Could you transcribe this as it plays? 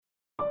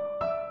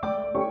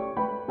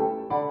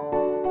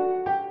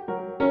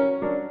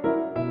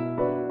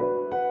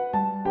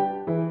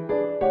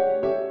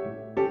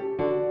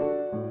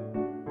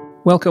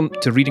Welcome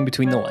to Reading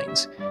Between the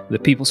Lines, the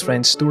People's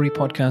Friends story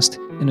podcast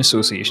in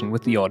association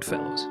with the Odd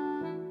Fellows.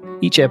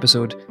 Each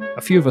episode,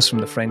 a few of us from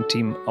the Friend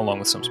team, along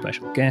with some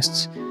special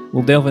guests,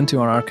 will delve into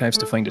our archives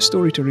to find a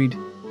story to read,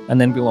 and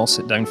then we'll all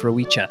sit down for a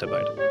wee chat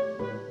about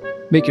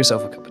it. Make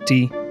yourself a cup of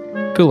tea,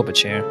 pull up a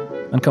chair,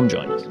 and come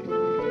join us.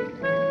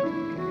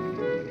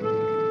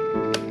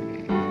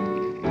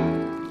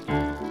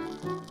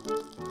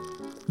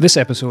 This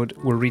episode,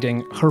 we're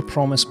reading Her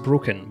Promise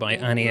Broken by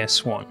Annie S.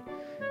 Swan.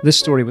 This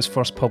story was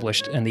first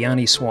published in the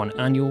Annie Swan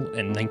Annual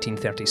in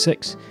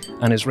 1936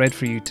 and is read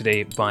for you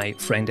today by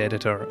Friend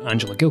editor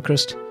Angela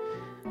Gilchrist.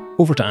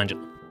 Over to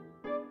Angela.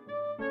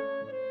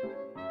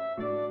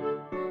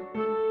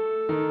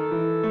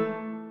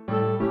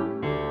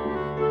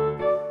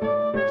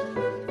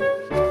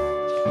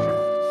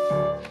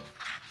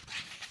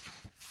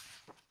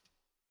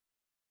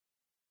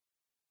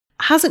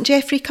 Hasn't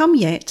Geoffrey come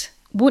yet?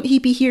 Won't he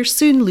be here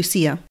soon,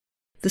 Lucia?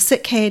 The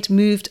sick head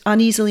moved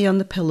uneasily on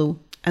the pillow,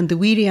 and the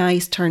weary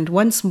eyes turned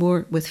once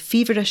more with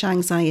feverish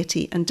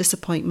anxiety and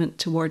disappointment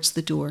towards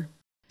the door.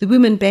 The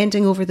woman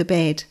bending over the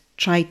bed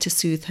tried to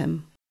soothe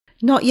him.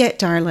 Not yet,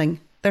 darling.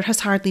 There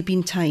has hardly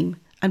been time,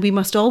 and we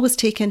must always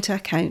take into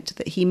account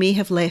that he may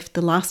have left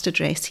the last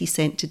address he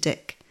sent to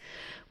Dick.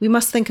 We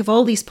must think of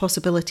all these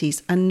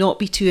possibilities and not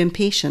be too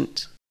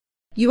impatient.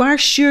 You are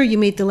sure you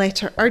made the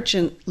letter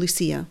urgent,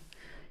 Lucia?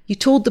 You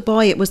told the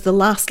boy it was the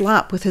last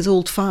lap with his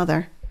old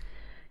father.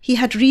 He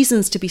had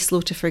reasons to be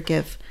slow to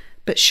forgive,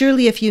 but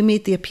surely if you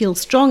made the appeal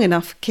strong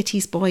enough,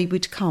 Kitty's boy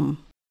would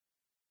come.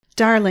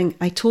 Darling,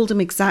 I told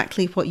him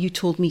exactly what you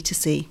told me to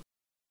say.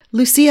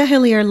 Lucia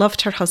Hillier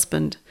loved her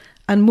husband,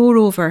 and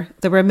moreover,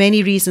 there were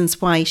many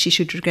reasons why she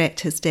should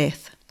regret his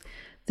death.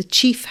 The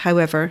chief,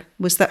 however,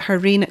 was that her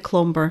reign at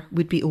Clomber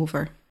would be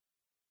over.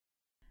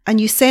 And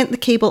you sent the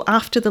cable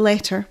after the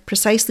letter,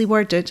 precisely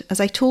worded as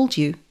I told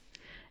you.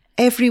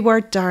 Every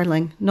word,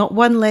 darling, not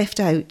one left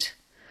out.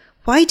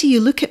 Why do you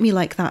look at me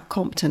like that,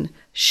 Compton?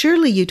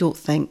 Surely you don't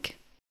think.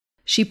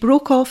 She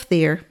broke off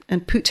there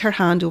and put her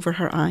hand over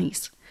her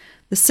eyes.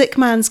 The sick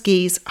man's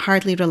gaze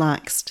hardly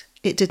relaxed.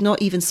 It did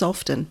not even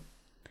soften.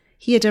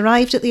 He had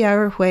arrived at the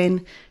hour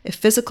when, if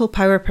physical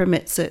power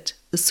permits it,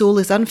 the soul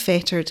is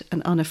unfettered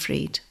and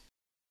unafraid.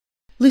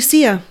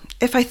 Lucia,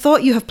 if I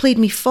thought you have played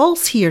me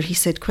false here, he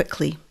said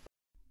quickly.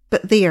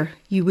 But there,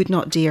 you would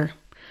not dare.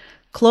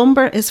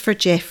 Clomber is for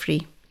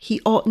Geoffrey. He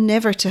ought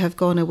never to have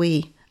gone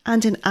away,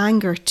 and in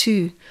anger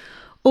too.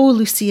 Oh,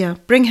 Lucia,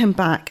 bring him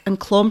back, and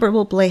Clomber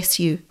will bless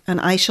you, and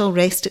I shall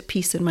rest at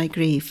peace in my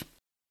grave.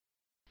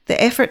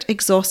 The effort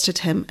exhausted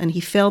him, and he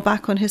fell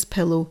back on his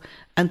pillow,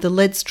 and the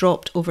lids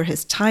dropped over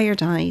his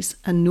tired eyes,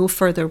 and no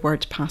further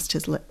word passed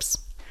his lips.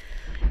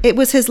 It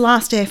was his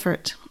last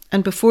effort,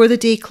 and before the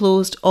day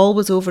closed, all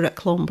was over at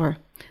Clomber,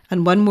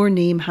 and one more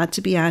name had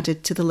to be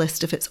added to the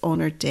list of its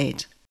honoured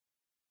dead.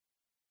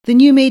 The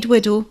new-made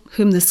widow,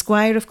 whom the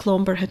Squire of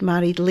Clomber had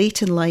married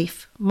late in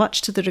life,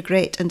 much to the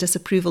regret and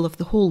disapproval of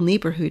the whole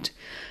neighbourhood,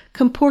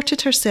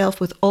 comported herself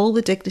with all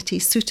the dignity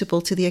suitable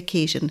to the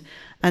occasion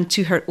and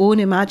to her own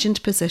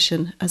imagined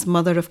position as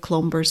mother of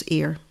Clomber's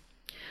heir.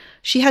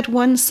 She had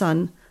one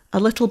son, a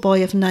little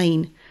boy of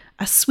 9,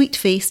 a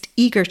sweet-faced,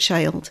 eager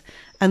child,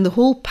 and the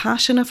whole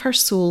passion of her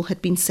soul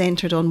had been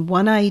centred on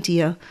one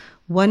idea,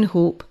 one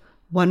hope,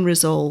 one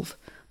resolve,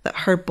 that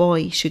her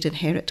boy should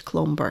inherit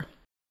Clomber.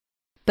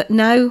 But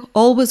now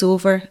all was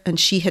over and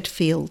she had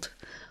failed.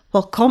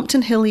 While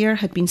Compton Hillier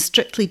had been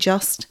strictly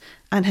just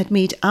and had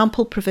made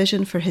ample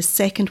provision for his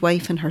second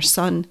wife and her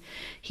son,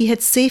 he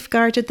had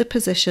safeguarded the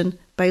position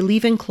by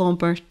leaving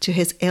Clomber to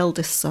his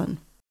eldest son.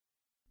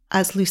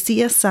 As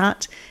Lucia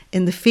sat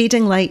in the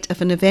fading light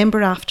of a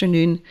November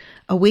afternoon,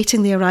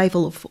 awaiting the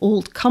arrival of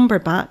old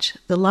Cumberbatch,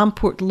 the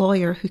Lamport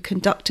lawyer who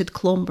conducted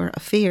Clomber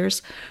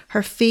affairs,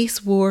 her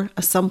face wore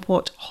a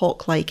somewhat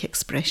hawk-like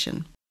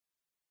expression.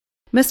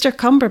 Mr.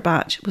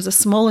 Cumberbatch was a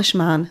smallish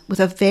man with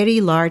a very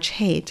large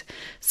head,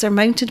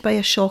 surmounted by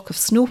a shock of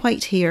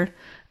snow-white hair,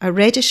 a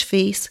reddish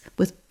face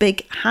with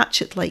big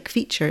hatchet-like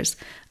features,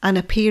 and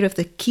a pair of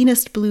the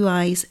keenest blue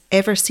eyes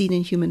ever seen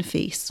in human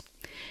face.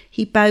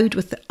 He bowed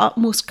with the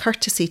utmost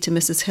courtesy to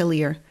Mrs.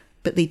 Hillier,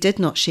 but they did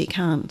not shake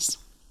hands.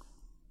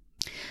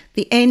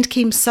 The end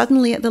came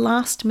suddenly at the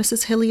last,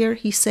 Mrs. Hillier,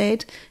 he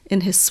said,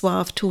 in his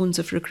suave tones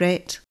of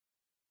regret.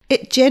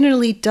 It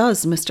generally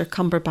does, Mr.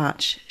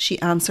 Cumberbatch, she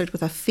answered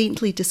with a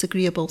faintly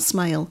disagreeable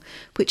smile,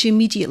 which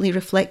immediately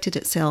reflected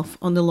itself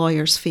on the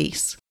lawyer's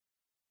face.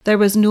 There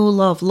was no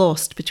love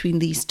lost between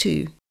these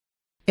two.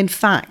 In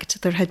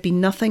fact, there had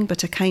been nothing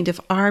but a kind of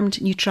armed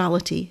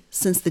neutrality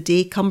since the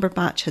day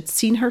Cumberbatch had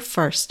seen her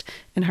first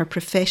in her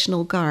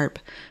professional garb,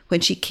 when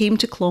she came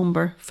to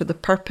Clomber for the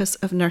purpose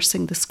of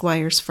nursing the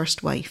Squire's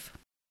first wife.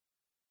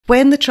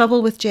 When the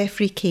trouble with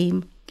Geoffrey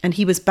came, and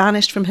he was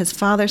banished from his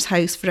father's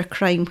house for a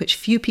crime which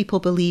few people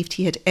believed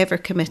he had ever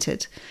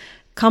committed,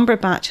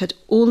 Cumberbatch had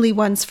only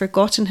once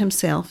forgotten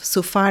himself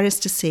so far as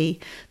to say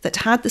that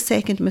had the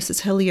second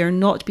Mrs. Hillier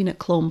not been at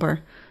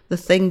Clomber, the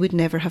thing would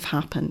never have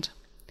happened.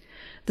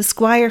 The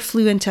squire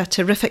flew into a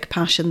terrific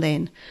passion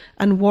then,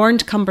 and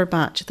warned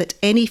Cumberbatch that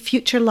any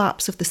future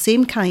lapse of the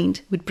same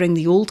kind would bring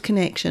the old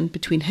connection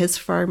between his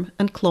firm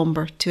and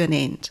Clomber to an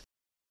end.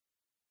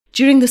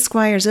 During the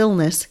squire's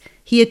illness,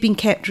 he had been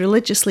kept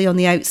religiously on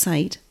the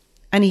outside,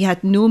 and he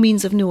had no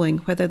means of knowing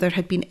whether there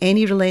had been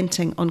any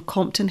relenting on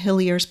Compton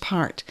Hillier's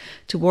part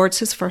towards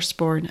his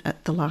firstborn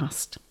at the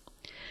last.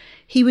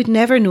 He would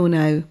never know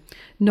now,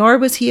 nor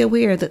was he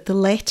aware that the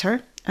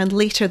letter, and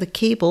later the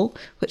cable,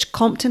 which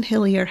Compton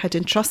Hillier had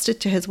entrusted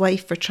to his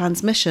wife for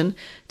transmission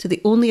to the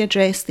only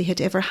address they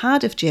had ever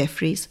had of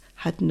Geoffrey's,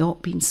 had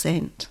not been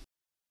sent.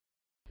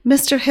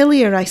 "Mr.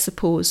 Hillier, I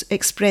suppose,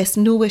 expressed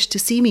no wish to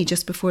see me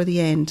just before the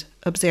end,"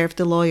 observed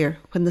the lawyer,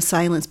 when the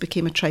silence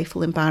became a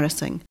trifle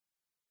embarrassing.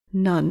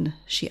 "None,"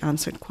 she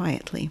answered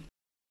quietly.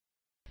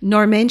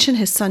 "Nor mention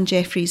his son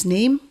Geoffrey's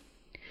name?"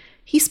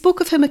 "He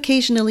spoke of him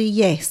occasionally,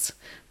 yes,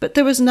 but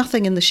there was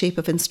nothing in the shape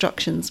of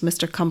instructions,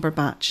 Mr.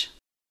 Cumberbatch."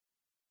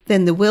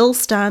 "Then the will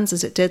stands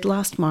as it did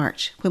last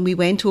March, when we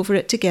went over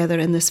it together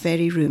in this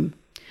very room.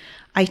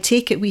 I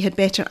take it we had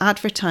better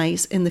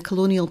advertise in the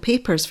colonial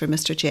papers for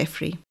Mr.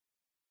 Geoffrey."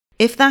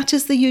 "If that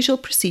is the usual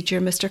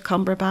procedure, Mr.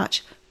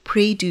 Cumberbatch,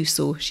 pray do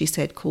so," she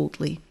said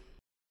coldly.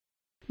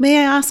 "May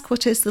I ask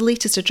what is the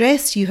latest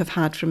address you have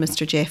had from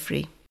Mr.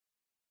 Geoffrey?"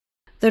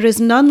 "There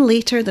is none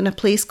later than a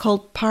place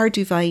called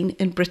Parduvine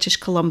in British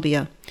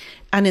Columbia,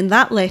 and in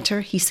that letter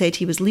he said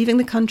he was leaving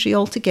the country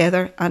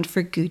altogether and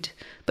for good,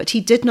 but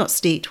he did not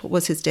state what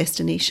was his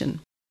destination."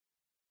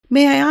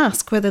 "May I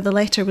ask whether the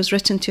letter was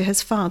written to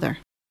his father?"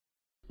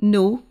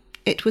 "No,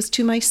 it was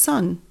to my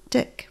son,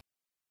 Dick."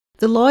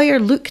 The lawyer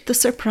looked the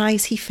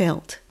surprise he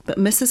felt, but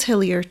Mrs.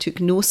 Hillier took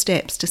no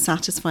steps to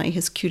satisfy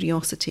his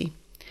curiosity.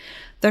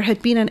 There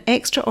had been an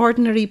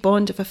extraordinary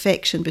bond of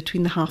affection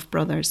between the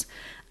half-brothers,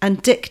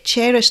 and Dick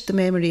cherished the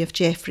memory of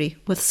Geoffrey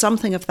with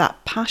something of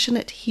that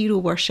passionate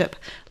hero-worship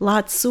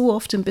lads so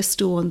often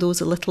bestow on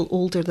those a little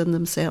older than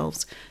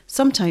themselves,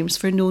 sometimes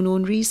for no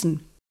known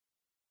reason.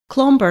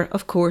 Clomber,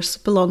 of course,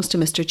 belongs to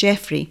Mr.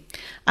 Geoffrey,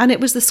 and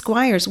it was the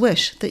squire's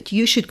wish that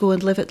you should go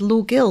and live at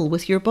Low Gill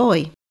with your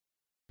boy.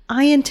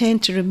 I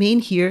intend to remain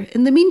here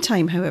in the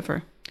meantime,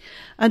 however.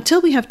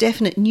 Until we have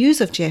definite news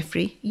of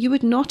Geoffrey, you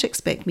would not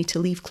expect me to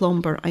leave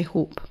Clomber, I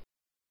hope."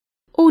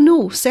 "Oh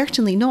no,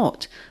 certainly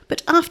not,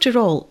 but after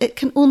all, it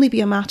can only be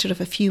a matter of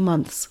a few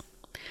months."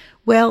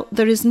 "Well,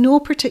 there is no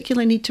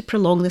particular need to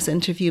prolong this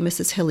interview,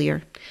 Mrs.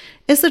 Hillier.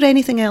 Is there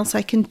anything else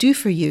I can do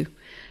for you?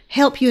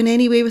 Help you in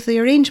any way with the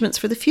arrangements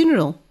for the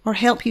funeral, or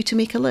help you to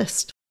make a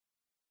list?"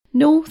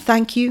 "No,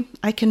 thank you.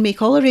 I can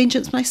make all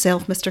arrangements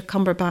myself, Mr.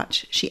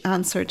 Cumberbatch," she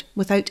answered,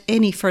 without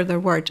any further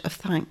word of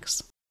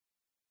thanks.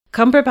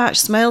 Cumberbatch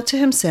smiled to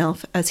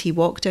himself as he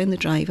walked down the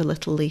drive a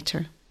little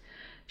later.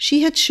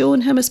 She had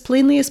shown him as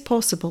plainly as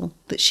possible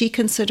that she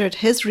considered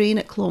his reign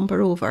at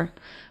Clomber over,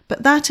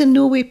 but that in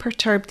no way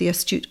perturbed the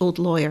astute old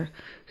lawyer,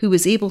 who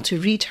was able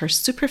to read her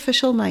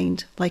superficial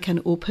mind like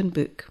an open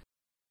book.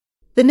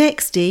 The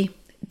next day,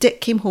 Dick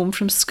came home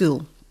from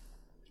school.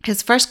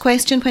 His first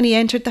question when he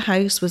entered the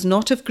house was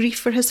not of grief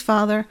for his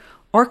father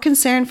or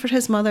concern for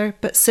his mother,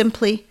 but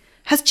simply,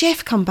 "Has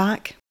Jeff come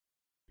back?"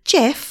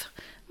 "Jeff?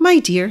 My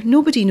dear,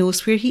 nobody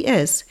knows where he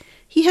is.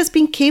 He has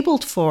been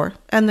cabled for,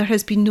 and there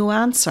has been no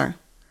answer."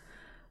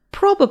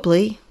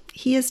 "Probably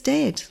he is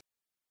dead."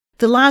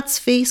 The lad's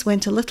face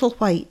went a little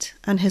white,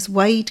 and his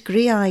wide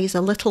grey eyes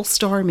a little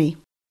stormy.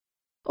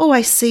 "Oh,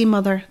 I say,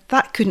 mother,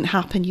 that couldn't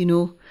happen, you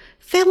know.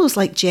 Fellows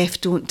like Jeff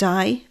don't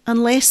die,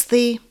 unless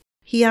they—"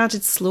 he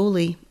added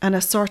slowly, and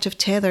a sort of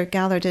tether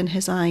gathered in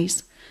his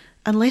eyes,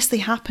 "unless they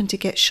happen to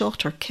get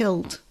shot or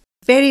killed."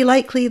 "Very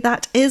likely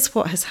that is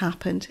what has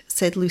happened,"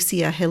 said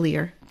Lucia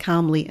Hillier,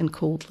 calmly and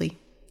coldly.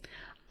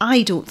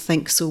 "I don't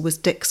think so," was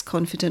Dick's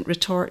confident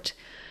retort.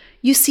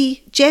 "You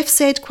see, Jeff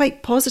said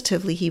quite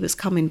positively he was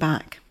coming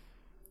back."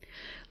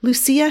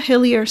 Lucia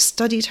Hillier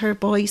studied her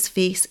boy's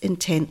face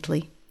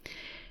intently.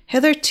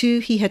 Hitherto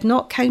he had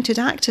not counted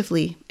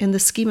actively in the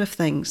scheme of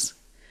things.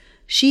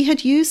 She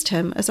had used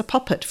him as a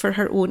puppet for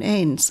her own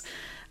ends,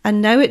 and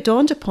now it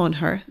dawned upon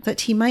her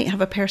that he might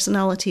have a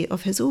personality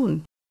of his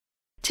own.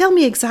 "Tell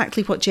me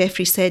exactly what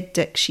Geoffrey said,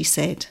 Dick," she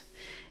said.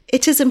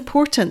 "It is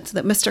important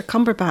that Mr.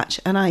 Cumberbatch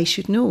and I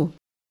should know."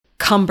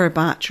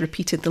 "Cumberbatch,"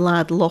 repeated the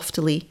lad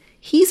loftily.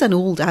 "He's an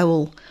old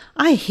owl.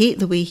 I hate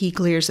the way he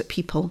glares at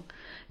people.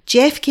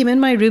 Jeff came in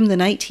my room the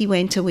night he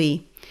went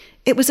away.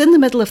 It was in the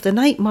middle of the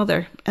night,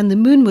 mother, and the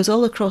moon was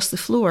all across the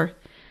floor.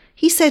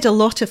 He said a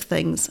lot of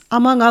things,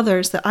 among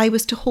others that I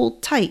was to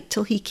hold tight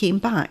till he came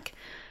back,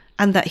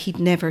 and that he'd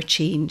never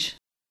change."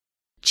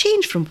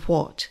 "Change from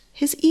what?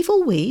 His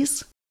evil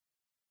ways?"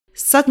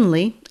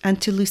 Suddenly,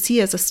 and to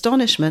Lucia's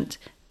astonishment,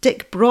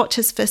 Dick brought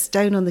his fist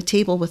down on the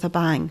table with a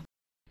bang.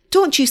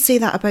 "Don't you say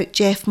that about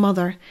Jeff,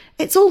 mother.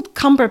 It's old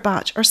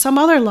Cumberbatch or some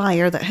other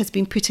liar that has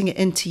been putting it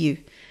into you.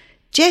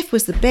 Jeff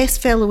was the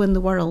best fellow in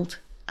the world,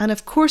 and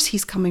of course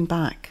he's coming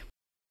back."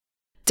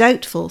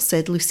 "Doubtful,"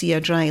 said Lucia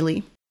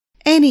dryly.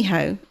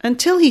 "Anyhow,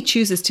 until he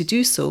chooses to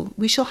do so,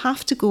 we shall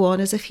have to go on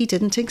as if he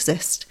didn't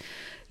exist.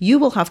 You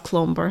will have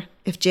Clomber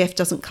if Jeff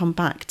doesn't come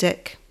back,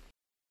 Dick."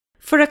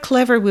 For a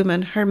clever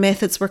woman, her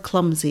methods were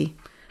clumsy,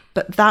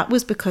 but that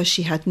was because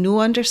she had no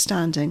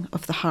understanding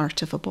of the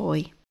heart of a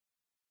boy.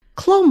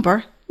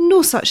 "Clomber?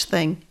 No such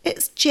thing.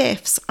 It's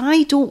Jeff's.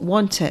 I don't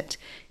want it.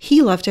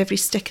 He loved every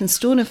stick and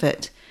stone of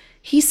it.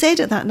 He said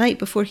it that night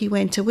before he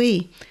went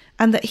away,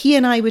 and that he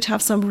and I would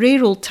have some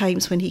rare old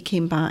times when he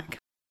came back."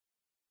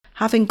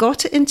 Having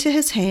got it into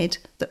his head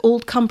that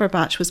old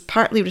Cumberbatch was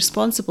partly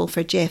responsible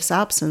for Jeff's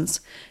absence,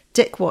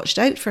 Dick watched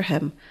out for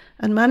him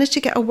and managed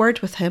to get a word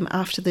with him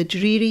after the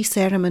dreary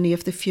ceremony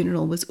of the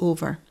funeral was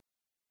over.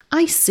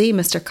 "I say,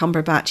 Mr.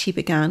 Cumberbatch," he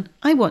began,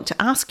 "I want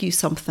to ask you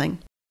something."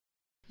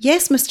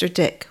 "Yes, Mr.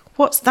 Dick,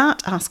 what's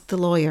that?" asked the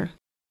lawyer.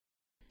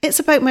 "It's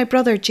about my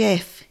brother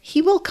Jeff.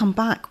 He will come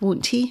back,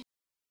 won't he?"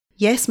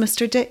 "Yes,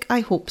 Mr. Dick,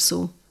 I hope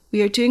so.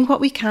 We are doing what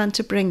we can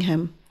to bring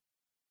him."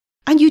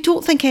 "And you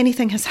don't think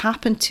anything has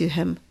happened to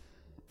him?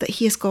 That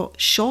he has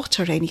got shot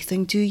or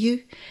anything, do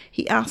you?"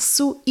 he asked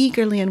so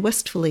eagerly and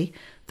wistfully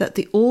that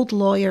the old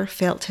lawyer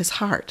felt his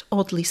heart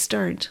oddly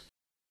stirred.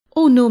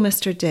 "Oh no,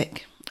 Mr.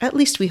 Dick. At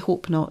least we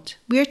hope not.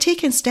 We are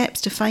taking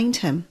steps to find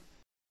him."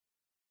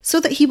 "So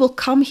that he will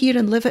come here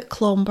and live at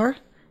Clomber?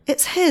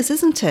 It's his,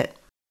 isn't it?"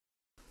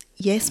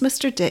 "Yes,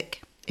 Mr.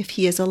 Dick, if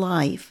he is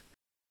alive."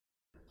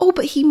 "Oh,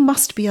 but he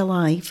must be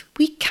alive.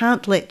 We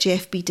can't let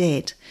Jeff be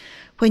dead.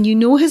 When you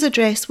know his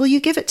address, will you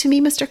give it to me,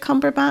 Mr.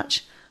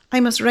 Cumberbatch? I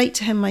must write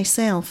to him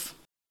myself."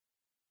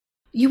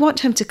 "You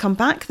want him to come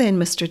back then,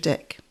 Mr.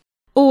 Dick?"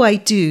 "Oh, I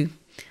do.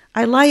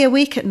 I lie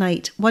awake at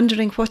night,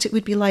 wondering what it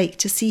would be like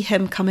to see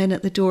him come in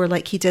at the door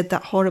like he did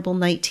that horrible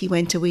night he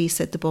went away,"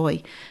 said the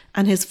boy,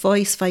 and his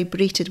voice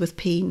vibrated with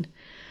pain.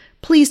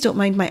 "Please don't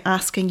mind my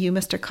asking you,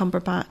 Mr.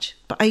 Cumberbatch,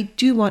 but I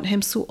do want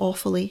him so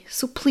awfully,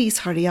 so please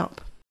hurry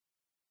up."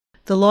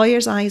 The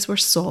lawyer's eyes were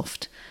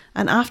soft,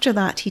 and after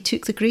that he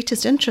took the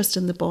greatest interest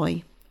in the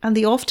boy, and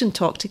they often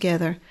talked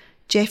together,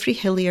 Geoffrey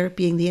Hillier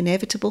being the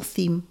inevitable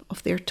theme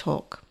of their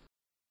talk.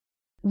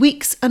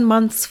 Weeks and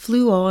months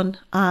flew on,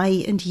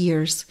 aye, and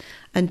years,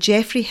 and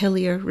Geoffrey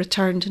Hillier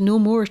returned no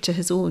more to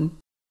his own.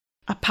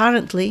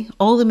 Apparently,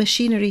 all the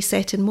machinery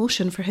set in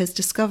motion for his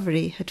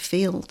discovery had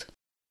failed.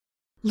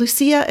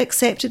 Lucia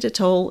accepted it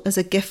all as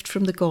a gift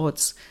from the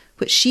gods,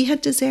 which she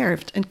had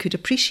deserved and could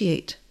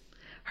appreciate.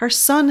 Her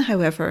son,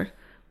 however,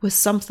 was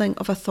something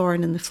of a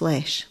thorn in the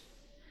flesh.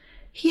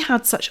 He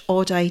had such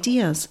odd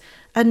ideas,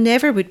 and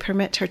never would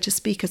permit her to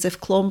speak as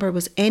if Clomber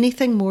was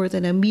anything more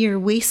than a mere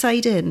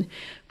wayside inn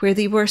where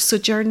they were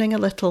sojourning a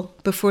little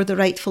before the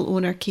rightful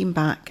owner came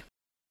back.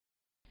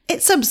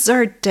 "It's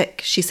absurd,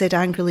 Dick," she said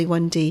angrily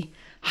one day.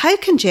 "How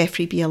can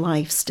Geoffrey be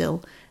alive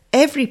still?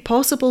 Every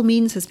possible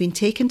means has been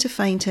taken to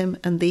find him,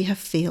 and they have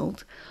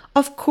failed.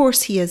 Of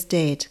course he is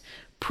dead.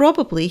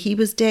 Probably he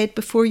was dead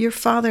before your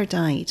father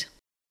died."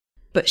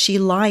 But she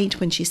lied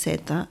when she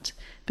said that,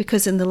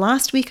 because in the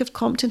last week of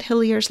Compton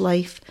Hillier's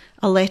life,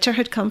 a letter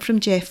had come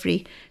from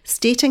Geoffrey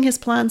stating his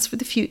plans for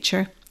the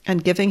future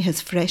and giving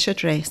his fresh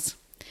address.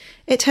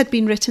 It had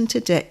been written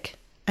to Dick,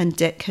 and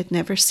Dick had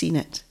never seen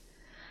it.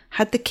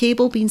 Had the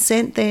cable been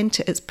sent then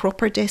to its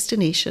proper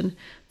destination,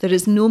 there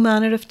is no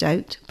manner of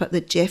doubt but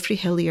that Geoffrey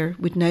Hillier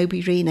would now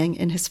be reigning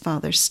in his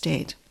father's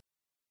stead.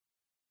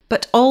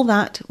 But all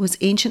that was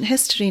ancient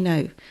history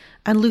now,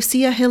 and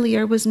Lucia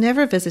Hillier was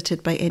never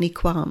visited by any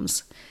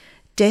qualms.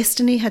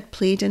 Destiny had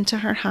played into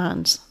her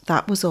hands,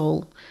 that was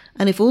all,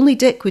 and if only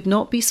Dick would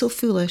not be so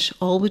foolish,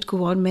 all would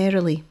go on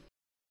merrily.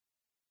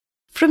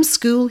 From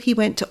school he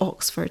went to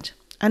Oxford,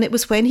 and it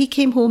was when he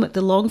came home at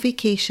the long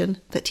vacation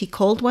that he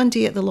called one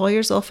day at the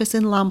lawyer's office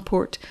in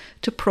Lamport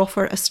to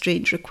proffer a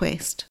strange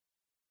request.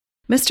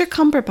 "Mr.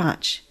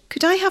 Cumberbatch,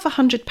 could I have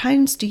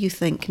 £100, do you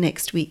think,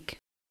 next week?"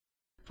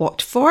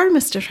 "What for,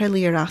 Mr.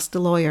 Hillier?" asked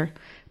the lawyer,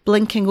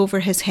 blinking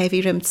over his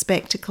heavy-rimmed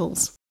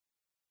spectacles.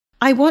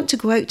 "I want to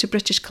go out to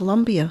British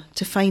Columbia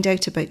to find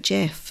out about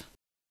Jeff."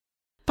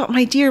 "But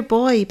my dear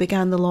boy,"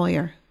 began the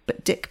lawyer,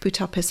 but Dick put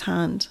up his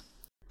hand.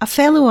 "A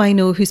fellow I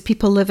know whose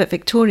people live at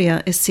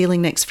Victoria is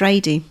sailing next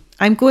Friday.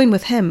 I'm going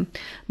with him.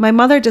 My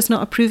mother does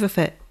not approve of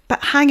it,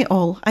 but hang it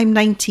all, I'm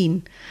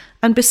 19.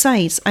 And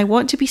besides, I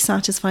want to be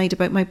satisfied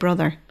about my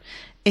brother.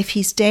 If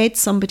he's dead,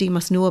 somebody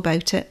must know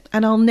about it,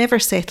 and I'll never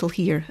settle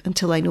here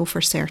until I know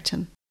for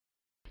certain."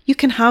 "You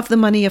can have the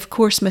money, of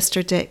course,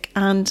 Mr. Dick,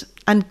 and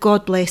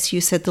God bless you,"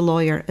 said the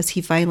lawyer as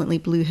he violently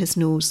blew his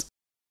nose.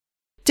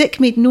 Dick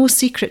made no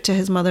secret to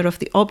his mother of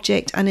the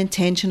object and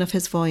intention of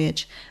his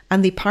voyage,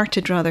 and they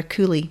parted rather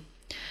coolly.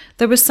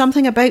 There was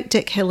something about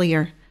Dick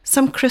Hillier,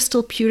 some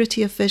crystal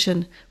purity of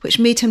vision, which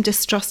made him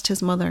distrust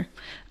his mother,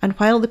 and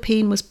while the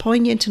pain was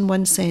poignant in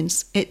one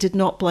sense, it did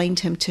not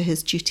blind him to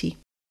his duty.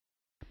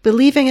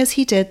 Believing as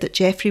he did that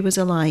Geoffrey was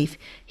alive,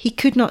 he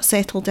could not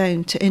settle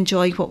down to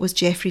enjoy what was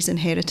Geoffrey's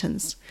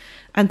inheritance,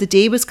 and the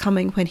day was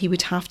coming when he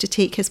would have to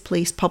take his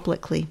place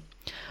publicly.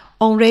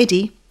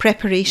 Already,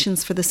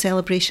 preparations for the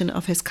celebration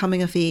of his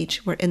coming of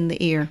age were in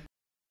the air.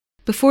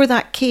 Before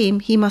that came,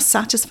 he must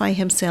satisfy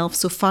himself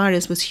so far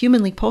as was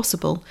humanly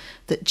possible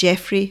that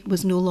Geoffrey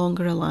was no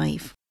longer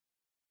alive.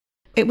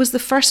 It was the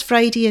first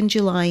Friday in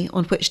July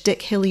on which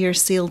Dick Hillier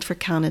sailed for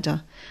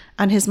Canada,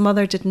 and his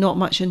mother did not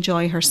much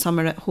enjoy her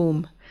summer at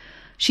home.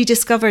 She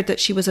discovered that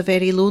she was a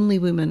very lonely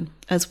woman,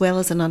 as well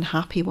as an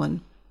unhappy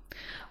one.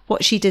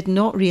 What she did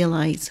not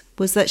realise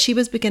was that she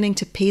was beginning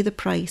to pay the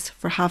price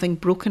for having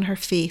broken her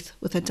faith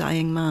with a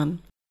dying man.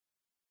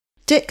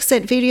 Dick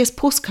sent various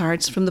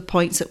postcards from the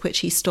points at which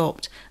he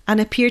stopped and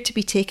appeared to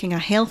be taking a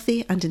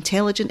healthy and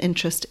intelligent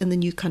interest in the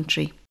new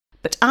country.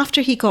 But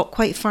after he got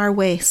quite far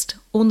west,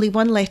 only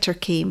one letter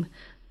came,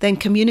 then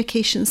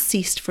communications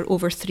ceased for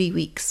over 3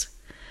 weeks.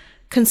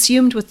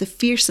 Consumed with the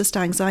fiercest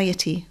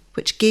anxiety,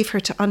 which gave her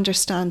to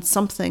understand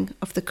something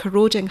of the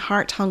corroding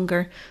heart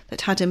hunger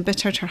that had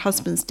embittered her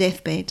husband's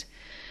deathbed,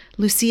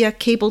 Lucia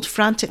cabled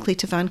frantically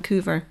to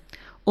Vancouver,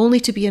 only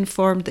to be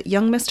informed that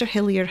young Mr.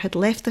 Hillier had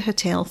left the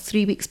hotel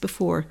 3 weeks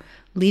before,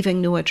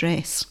 leaving no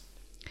address.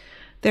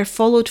 There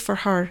followed for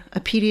her a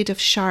period of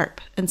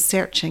sharp and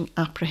searching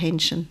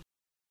apprehension.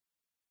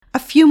 A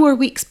few more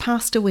weeks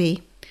passed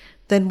away.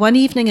 Then one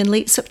evening in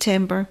late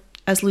September,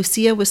 as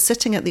Lucia was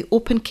sitting at the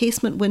open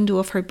casement window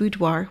of her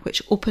boudoir,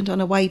 which opened on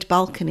a wide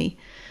balcony,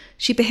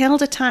 she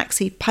beheld a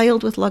taxi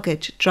piled with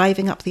luggage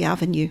driving up the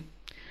avenue.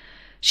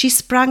 She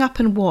sprang up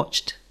and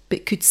watched,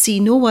 but could see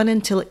no one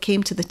until it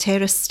came to the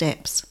terrace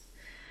steps.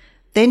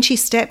 Then she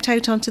stepped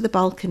out onto the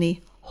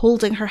balcony,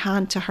 holding her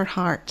hand to her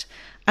heart,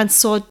 and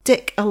saw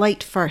Dick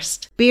alight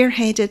first,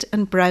 bareheaded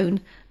and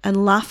brown,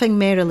 and laughing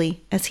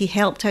merrily as he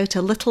helped out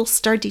a little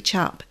sturdy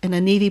chap in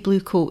a navy blue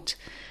coat,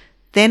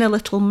 then a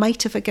little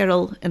mite of a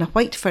girl in a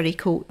white furry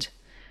coat,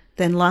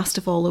 then last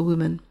of all a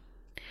woman.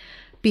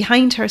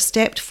 Behind her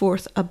stepped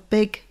forth a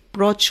big,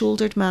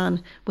 broad-shouldered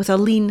man with a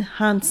lean,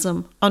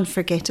 handsome,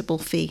 unforgettable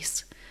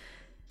face.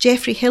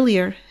 Geoffrey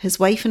Hillier, his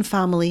wife and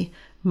family,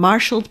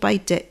 marshalled by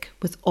Dick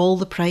with all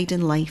the pride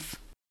in life.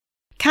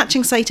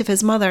 Catching sight of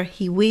his mother,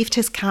 he waved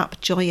his cap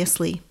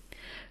joyously.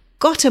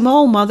 "Got 'em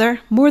all,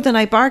 mother, more than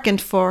I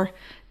bargained for.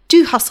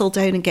 Do hustle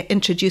down and get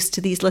introduced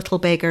to these little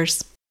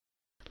beggars."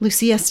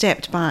 Lucia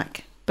stepped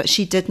back, but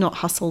she did not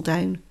hustle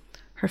down.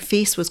 Her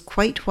face was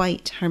quite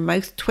white, her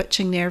mouth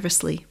twitching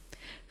nervously.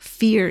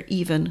 Fear,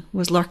 even,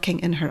 was lurking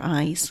in her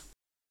eyes.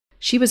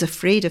 She was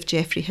afraid of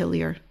Geoffrey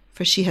Hillier,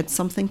 for she had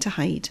something to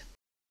hide.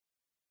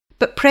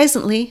 But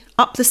presently,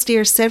 up the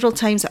stairs several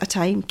times at a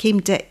time, came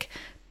Dick,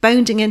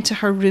 bounding into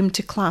her room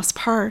to clasp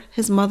her,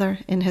 his mother,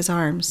 in his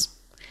arms.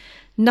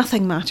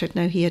 Nothing mattered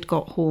now he had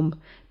got home,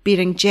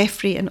 bearing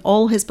Geoffrey and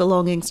all his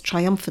belongings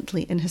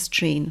triumphantly in his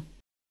train.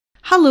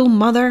 "Hello,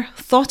 mother.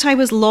 Thought I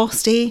was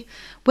lost, eh?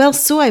 Well,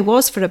 so I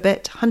was for a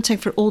bit, hunting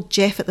for old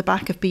Jeff at the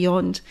back of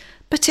Beyond.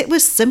 But it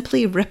was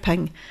simply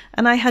ripping,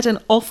 and I had an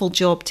awful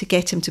job to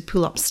get him to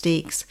pull up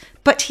stakes.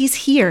 But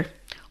he's here.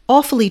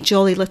 Awfully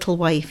jolly little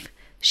wife.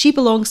 She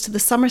belongs to the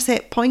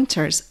Somerset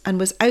Pointers and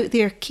was out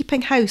there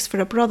keeping house for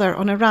a brother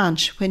on a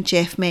ranch when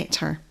Jeff met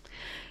her.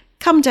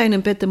 Come down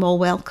and bid them all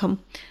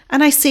welcome.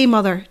 And I say,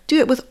 mother, do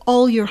it with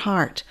all your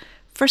heart,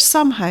 for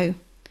somehow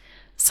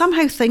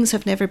things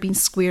have never been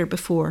square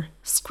before.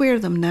 Square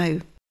them now."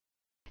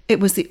 It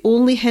was the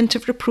only hint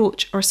of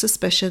reproach or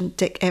suspicion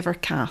Dick ever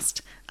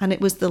cast, and it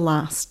was the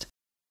last.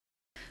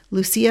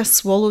 Lucia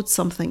swallowed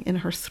something in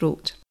her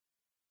throat.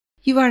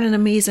 "You are an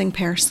amazing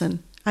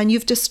person, and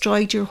you've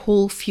destroyed your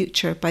whole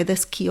future by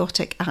this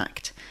chaotic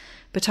act,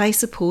 but I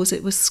suppose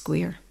it was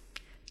square.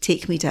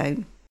 Take me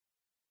down."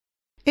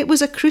 It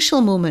was a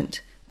crucial moment,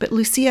 but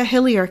Lucia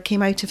Hillier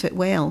came out of it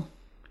well.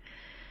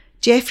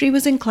 Geoffrey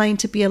was inclined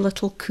to be a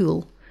little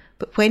cool,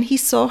 but when he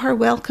saw her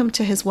welcome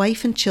to his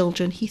wife and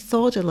children, he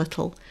thawed a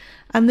little,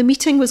 and the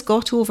meeting was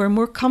got over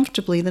more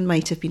comfortably than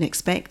might have been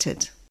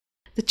expected.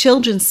 The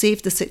children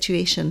saved the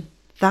situation,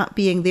 that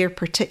being their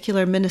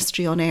particular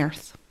ministry on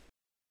earth.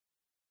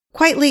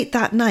 Quite late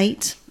that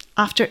night,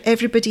 after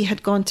everybody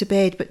had gone to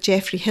bed but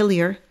Geoffrey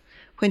Hillier,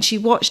 when she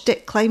watched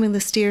Dick climbing the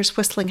stairs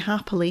whistling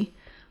happily,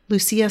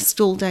 Lucia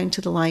stole down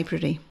to the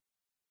library.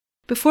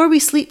 "Before we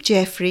sleep,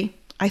 Geoffrey,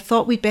 I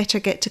thought we'd better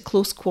get to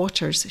close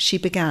quarters," she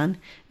began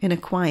in a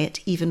quiet,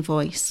 even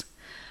voice.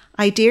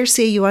 "I dare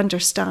say you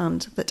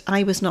understand that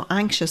I was not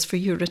anxious for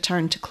your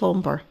return to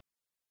Clomber."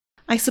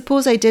 "I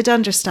suppose I did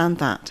understand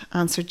that,"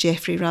 answered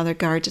Geoffrey rather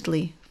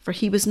guardedly, for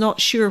he was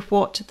not sure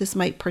what this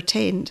might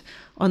portend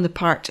on the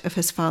part of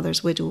his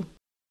father's widow.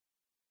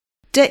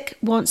 "Dick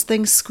wants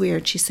things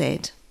squared," she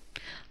said.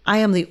 "I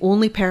am the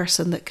only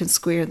person that can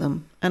square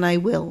them, and I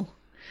will.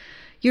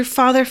 Your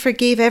father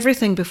forgave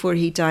everything before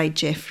he died,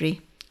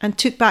 Geoffrey, and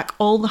took back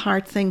all the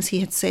hard things he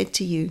had said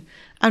to you,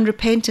 and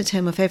repented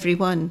him of every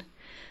one.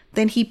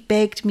 Then he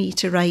begged me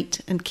to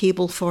write and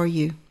cable for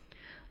you.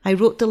 I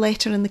wrote the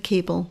letter and the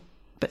cable,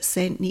 but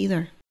sent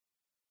neither."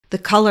 The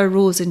colour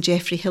rose in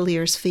Geoffrey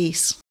Hillier's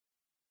face.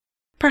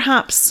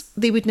 "Perhaps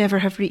they would never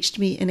have reached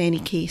me in any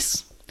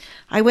case.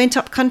 I went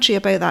up country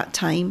about that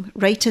time,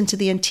 right into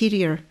the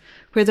interior,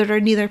 where there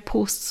are neither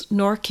posts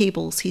nor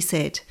cables," he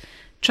said,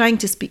 trying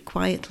to speak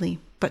quietly,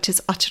 but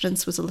his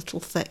utterance was a little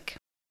thick.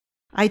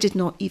 "I did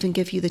not even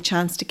give you the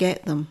chance to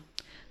get them.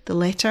 The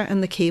letter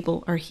and the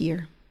cable are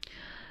here."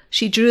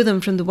 She drew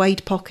them from the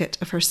wide pocket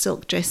of her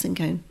silk dressing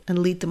gown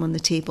and laid them on the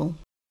table.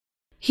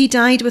 "He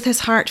died with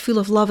his heart full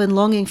of love and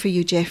longing for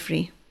you,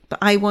 Geoffrey, but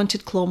I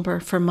wanted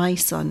Clomber for my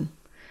son.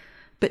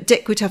 But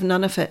Dick would have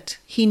none of it.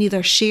 He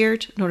neither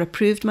shared nor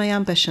approved my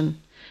ambition,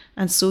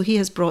 and so he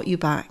has brought you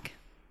back.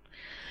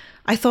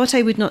 I thought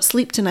I would not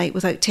sleep tonight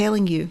without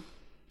telling you.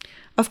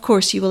 Of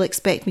course, you will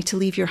expect me to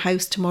leave your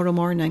house tomorrow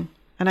morning,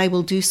 and I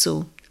will do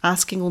so,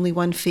 asking only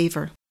one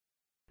favour.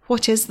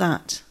 What is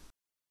that?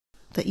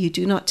 That you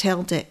do not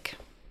tell Dick.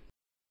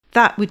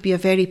 That would be a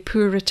very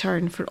poor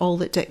return for all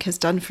that Dick has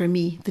done for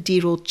me, the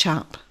dear old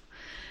chap.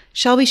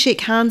 Shall we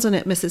shake hands on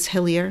it, Mrs.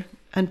 Hillier,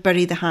 and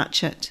bury the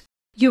hatchet?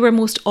 You were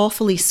most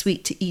awfully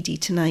sweet to Edie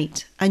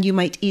tonight, and you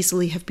might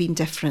easily have been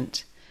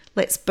different.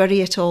 Let's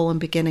bury it all and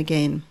begin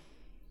again.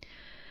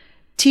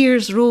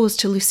 Tears rose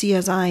to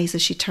Lucia's eyes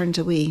as she turned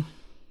away.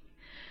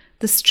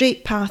 The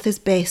straight path is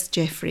best,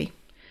 Geoffrey.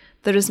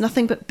 There is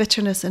nothing but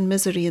bitterness and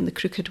misery in the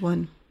crooked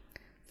one.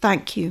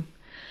 Thank you.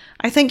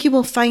 I think you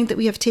will find that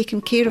we have taken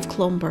care of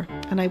Clomber,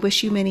 and I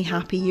wish you many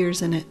happy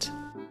years in it.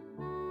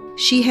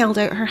 She held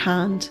out her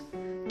hand.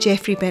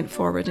 Geoffrey bent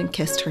forward and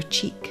kissed her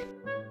cheek.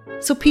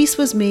 So peace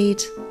was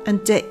made,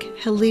 and Dick,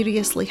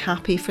 hilariously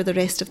happy for the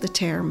rest of the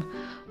term,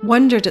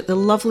 wondered at the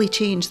lovely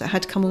change that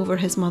had come over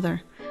his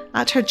mother,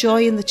 at her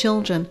joy in the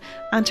children,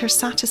 and her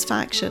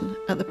satisfaction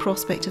at the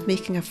prospect of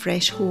making a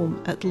fresh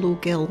home at Low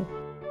Gill.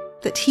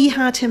 That he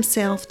had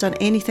himself done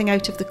anything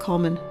out of the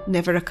common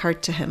never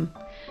occurred to him.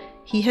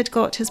 He had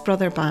got his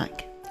brother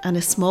back, and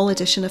a small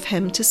addition of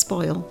him to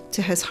spoil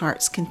to his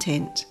heart's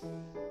content.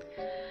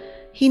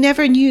 He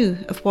never knew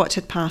of what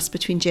had passed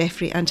between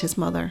Geoffrey and his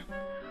mother.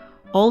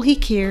 All he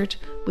cared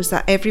was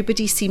that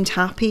everybody seemed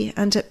happy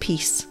and at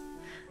peace,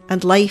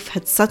 and life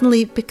had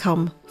suddenly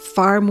become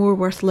far more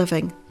worth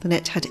living than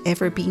it had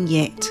ever been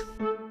yet.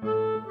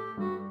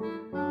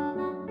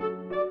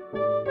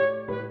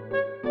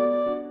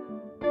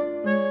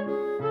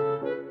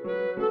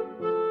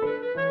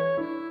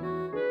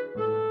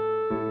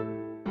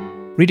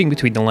 Reading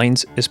Between the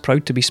Lines is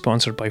proud to be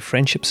sponsored by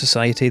Friendship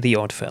Society The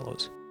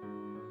Oddfellows.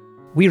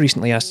 We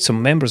recently asked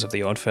some members of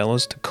the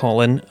Oddfellows to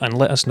call in and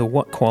let us know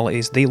what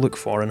qualities they look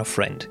for in a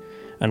friend,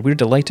 and we're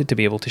delighted to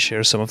be able to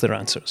share some of their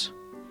answers.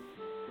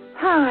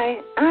 Hi,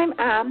 I'm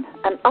Anne,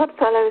 an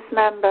Oddfellows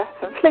member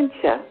from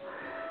Flintshire.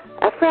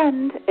 A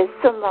friend is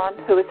someone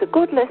who is a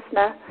good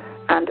listener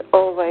and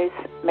always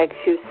makes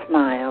you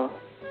smile.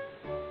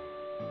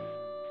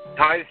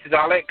 Hi, this is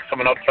Alex.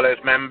 I'm an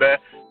Oddfellows member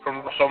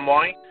from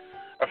Ross-on-Wye.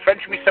 A friend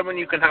should be someone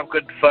you can have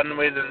good fun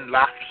with and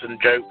laughs and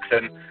jokes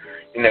and,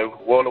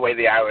 while away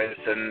the hours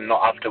and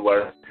not have to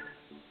worry.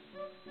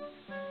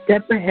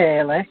 Deborah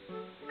Haley,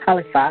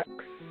 Halifax,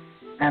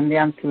 and the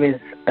answer is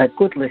a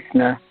good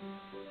listener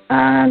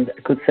and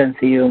a good sense of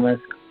humour is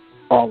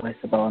always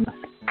a bonus.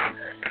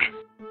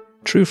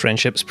 True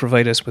friendships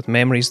provide us with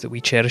memories that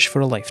we cherish for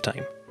a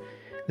lifetime.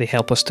 They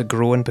help us to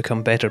grow and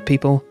become better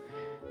people.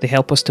 They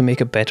help us to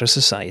make a better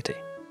society.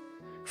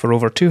 For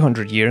over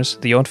 200 years,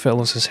 the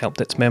Oddfellows has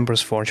helped its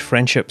members forge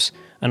friendships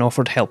and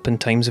offered help in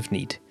times of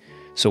need.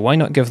 So why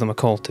not give them a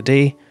call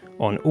today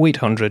on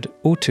 0800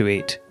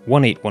 028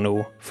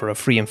 1810 for a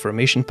free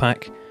information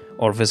pack,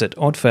 or visit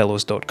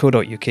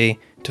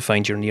oddfellows.co.uk to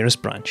find your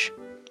nearest branch.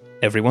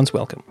 Everyone's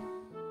welcome.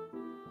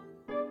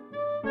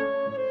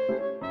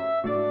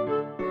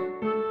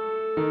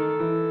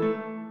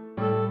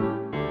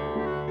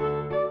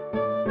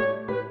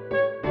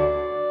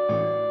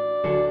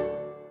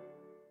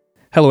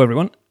 Hello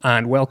everyone,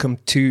 and welcome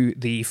to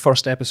the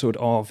first episode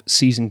of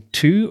Season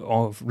 2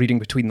 of Reading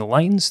Between the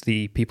Lines,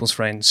 the People's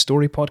Friend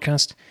story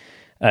podcast.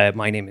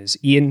 My name is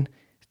Ian.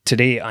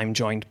 Today I'm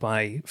joined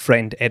by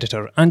friend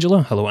editor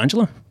Angela. Hello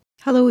Angela.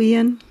 Hello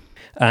Ian.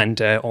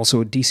 And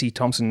also DC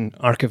Thomson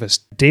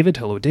archivist David.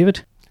 Hello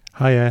David.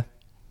 Hiya.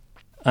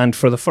 And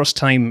for the first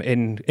time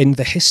in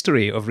the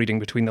history of Reading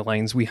Between the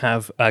Lines, we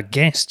have a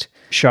guest,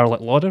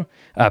 Charlotte Lauder,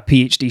 a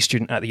PhD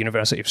student at the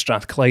University of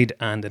Strathclyde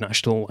and the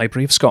National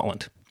Library of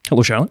Scotland.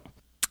 Hello, Charlotte.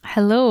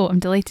 Hello, I'm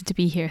delighted to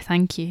be here,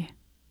 thank you.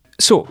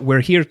 So,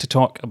 we're here to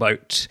talk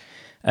about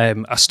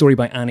a story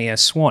by Annie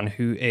S. Swan,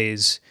 who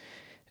is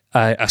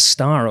a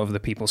star of The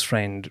People's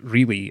Friend,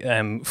 really.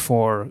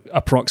 For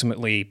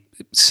approximately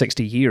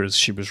 60 years,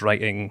 she was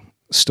writing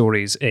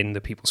stories in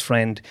The People's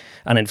Friend.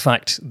 And in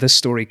fact, this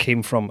story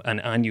came from an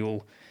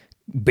annual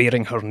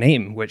bearing her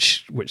name,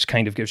 which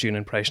kind of gives you an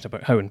impression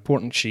about how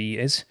important she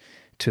is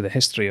to the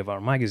history of our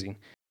magazine.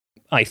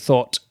 I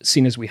thought,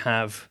 seeing as we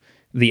have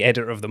the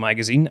editor of the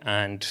magazine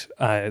and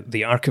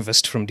the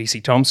archivist from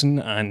DC Thomson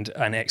and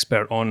an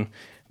expert on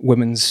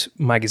women's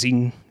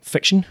magazine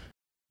fiction,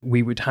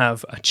 we would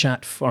have a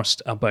chat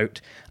first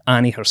about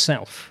Annie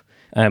herself.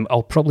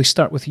 I'll probably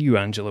start with you,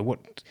 Angela.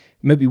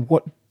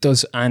 What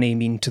does Annie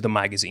mean to the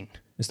magazine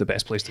is the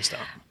best place to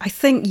start. I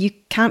think you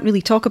can't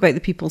really talk about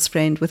The People's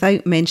Friend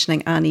without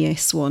mentioning Annie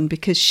S. Swan,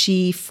 because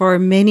she, for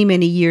many,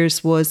 many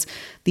years, was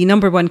the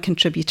number one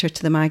contributor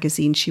to the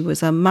magazine. She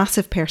was a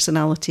massive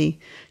personality.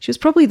 She was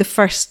probably the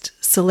first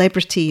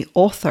celebrity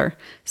author,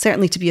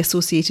 certainly to be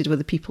associated with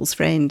the People's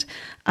Friend.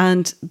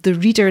 And the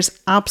readers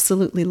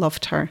absolutely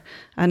loved her.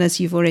 And as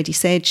you've already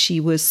said, she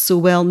was so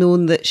well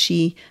known that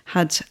she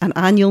had an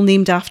annual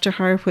named after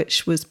her,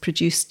 which was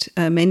produced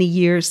many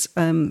years,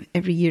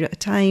 every year at a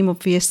time,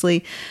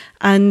 obviously.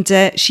 And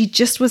she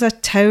just was a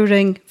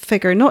towering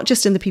figure, not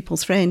just in the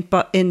People's Friend,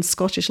 but in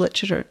Scottish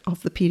literature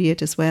of the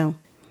period as well.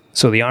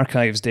 So the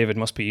archives, David,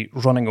 must be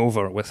running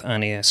over with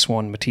Annie S.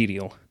 Swan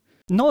material.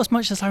 Not as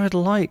much as I would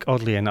like,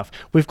 oddly enough.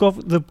 We've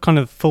got the kind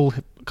of full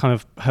kind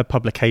of her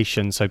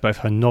publications, so both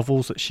her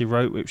novels that she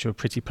wrote, which were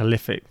pretty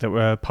prolific, that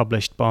were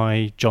published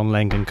by John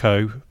Lang &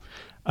 Co.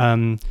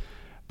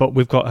 But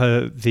we've got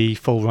the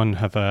full run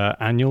of her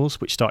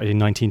annuals, which started in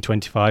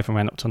 1925 and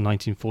ran up to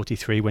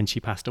 1943 when she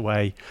passed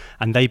away.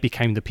 And they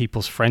became the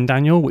People's Friend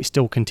Annual, which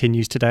still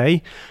continues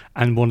today.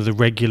 And one of the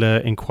regular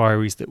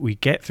inquiries that we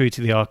get through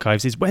to the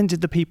archives is, when did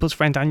the People's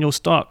Friend Annual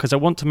start? Because I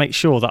want to make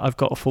sure that I've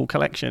got a full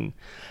collection.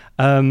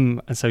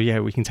 And so, yeah,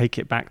 we can take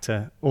it back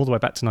all the way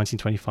back to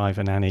 1925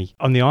 and Annie.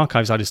 On the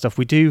archive side of stuff,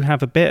 we do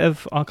have a bit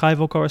of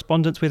archival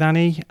correspondence with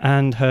Annie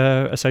and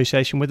her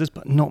association with us,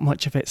 but not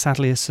much of it,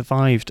 sadly, has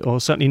survived,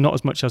 or certainly not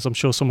as much as I'm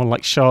sure someone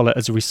like Charlotte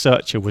as a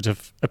researcher would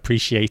have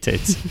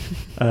appreciated.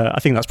 I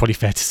think that's probably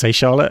fair to say,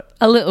 Charlotte.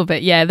 A little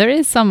bit, yeah. There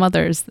is some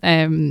others,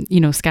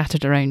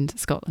 scattered around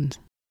Scotland.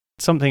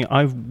 Something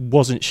I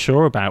wasn't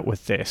sure about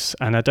with this,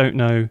 and I don't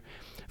know,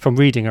 from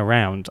reading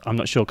around, I'm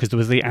not sure, because there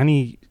was the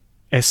Annie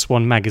S.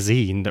 Swan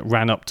magazine that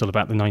ran up till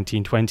about the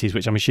 1920s,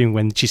 which I'm assuming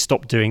when she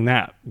stopped doing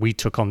that, we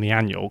took on the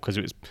annual,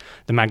 because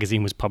the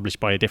magazine was published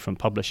by a different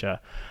publisher.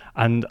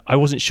 And I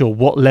wasn't sure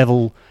what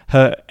level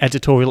her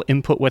editorial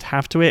input would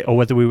have to it, or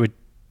whether we were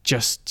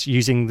just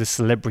using the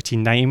celebrity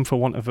name, for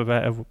want of a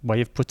better way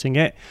of putting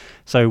it.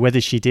 So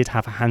whether she did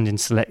have a hand in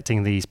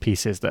selecting these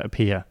pieces that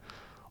appear,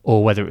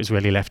 or whether it was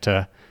really left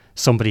to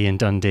somebody in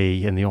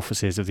Dundee in the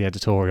offices of the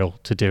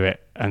editorial to do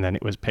it, and then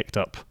it was picked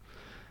up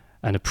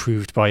and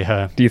approved by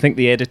her. Do you think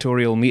the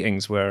editorial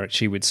meetings where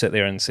she would sit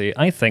there and say,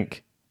 I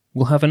think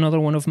we'll have another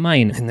one of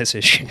mine in this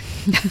issue?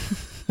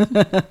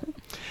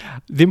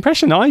 The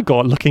impression I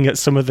got looking at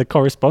some of the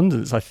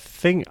correspondence, I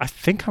think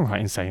I'm right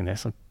in saying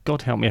this,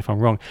 God help me if I'm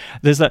wrong,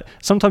 there's that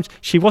sometimes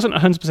she wasn't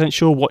 100%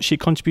 sure what she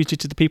contributed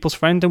to the People's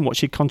Friend and what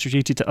she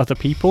contributed to other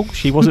people.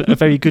 She wasn't a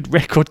very good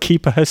record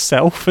keeper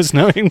herself as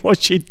knowing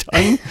what she'd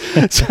done.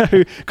 So,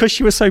 because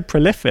she was so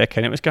prolific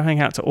and it was going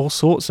out to all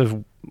sorts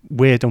of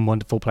weird and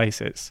wonderful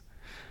places.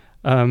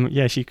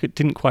 She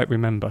didn't quite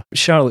remember.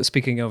 Charlotte,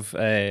 speaking of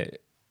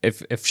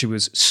if she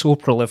was so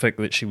prolific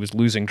that she was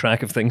losing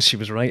track of things she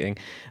was writing,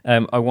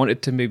 I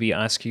wanted to maybe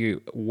ask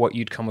you what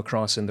you'd come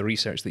across in the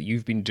research that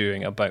you've been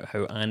doing about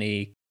how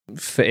Annie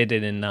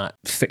fitted in that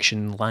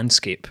fiction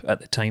landscape at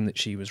the time that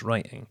she was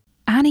writing.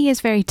 Annie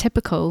is very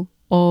typical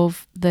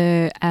of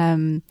the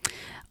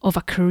of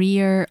a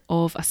career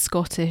of a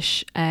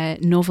Scottish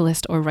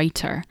novelist or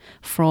writer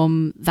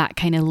from that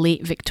kind of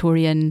late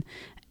Victorian,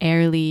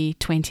 early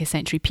 20th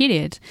century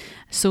period.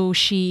 So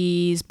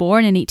she's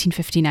born in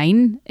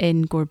 1859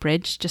 in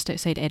Gorebridge, just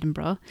outside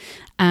Edinburgh,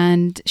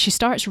 and she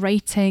starts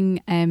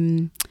writing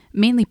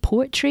mainly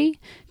poetry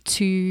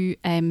to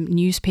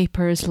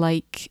newspapers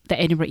like the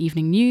Edinburgh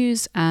Evening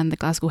News and the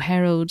Glasgow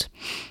Herald,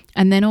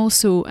 and then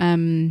also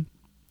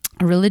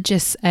a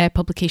religious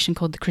publication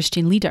called The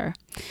Christian Leader.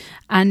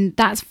 And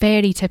that's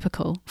very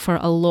typical for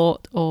a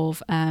lot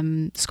of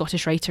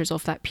Scottish writers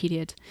of that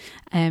period.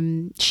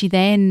 She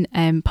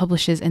then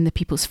publishes in The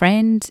People's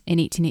Friend in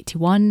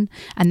 1881,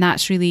 and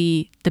that's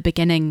really the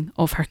beginning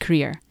of her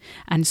career.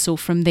 And so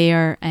from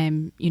there,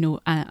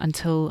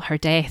 until her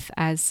death,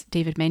 as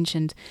David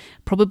mentioned,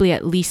 probably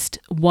at least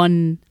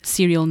one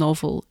serial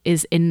novel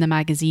is in the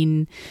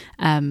magazine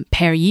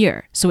per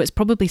year. So it's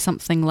probably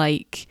something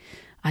like,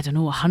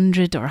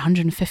 100 or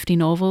 150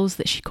 novels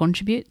that she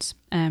contributes.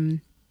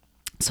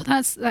 So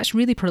that's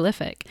really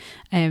prolific.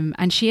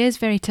 And she is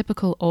very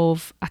typical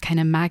of a kind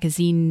of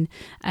magazine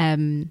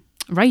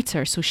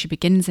writer. So she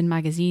begins in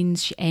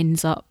magazines, she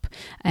ends up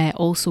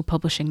also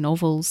publishing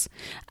novels.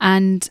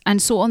 And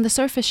so on the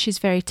surface, she's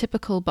very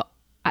typical, but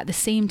at the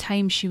same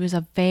time, she was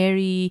a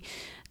very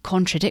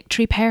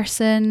contradictory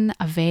person,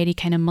 a very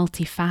kind of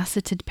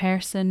multifaceted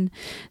person.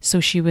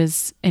 So she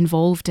was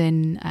involved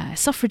in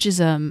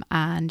suffragism,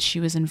 and she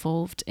was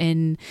involved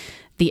in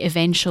the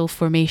eventual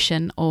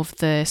formation of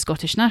the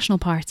Scottish National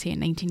Party in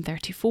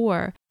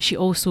 1934. She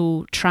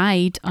also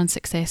tried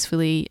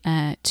unsuccessfully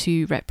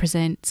to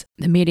represent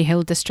the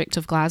Maryhill district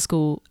of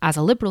Glasgow as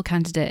a Liberal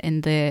candidate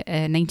in the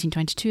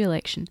 1922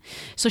 election.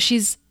 So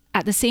she's,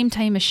 at the same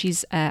time as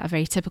she's a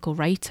very typical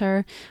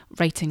writer,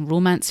 writing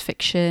romance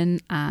fiction,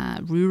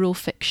 rural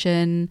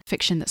fiction,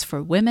 fiction that's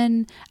for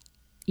women,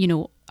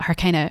 her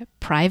kind of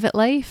private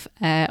life,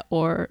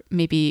 or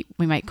maybe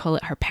we might call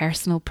it her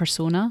personal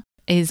persona,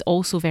 is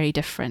also very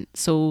different.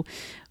 So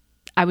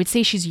I would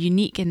say she's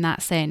unique in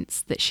that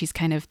sense, that she's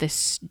kind of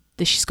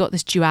she's got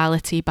this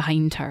duality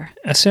behind her.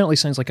 It certainly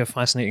sounds like a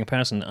fascinating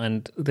person,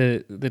 and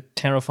the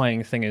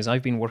terrifying thing is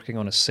I've been working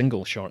on a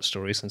single short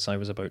story since I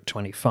was about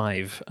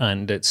 25,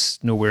 and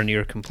it's nowhere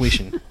near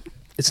completion.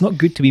 It's not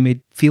good to be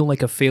made feel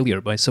like a failure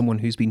by someone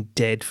who's been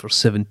dead for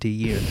 70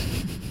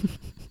 years.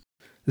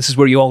 This is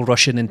where you all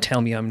rush in and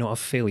tell me I'm not a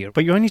failure.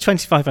 But you're only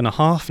 25 and a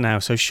half now,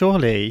 so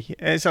surely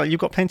it's like you've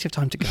got plenty of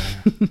time to go.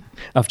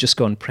 I've just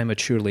gone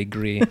prematurely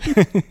grey.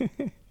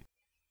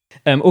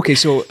 Okay,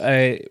 so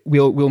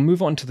we'll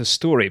move on to the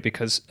story,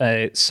 because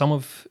some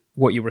of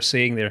what you were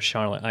saying there,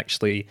 Charlotte,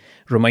 actually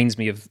reminds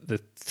me of the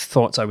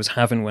thoughts I was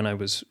having when I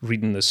was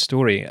reading this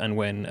story, and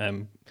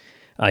when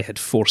I had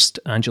forced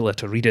Angela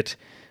to read it,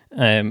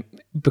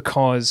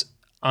 because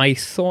I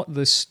thought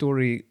this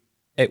story,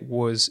 it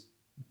was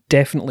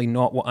definitely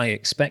not what I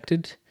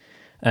expected.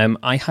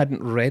 I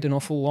hadn't read an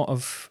awful lot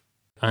of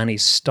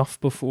Annie's stuff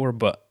before,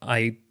 but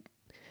I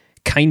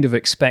kind of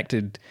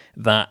expected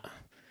that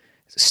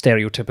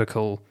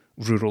stereotypical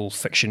rural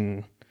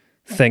fiction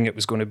thing. It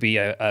was going to be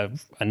a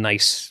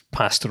nice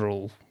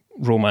pastoral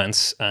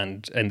romance,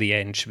 and in the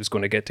end she was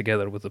going to get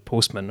together with the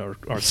postman or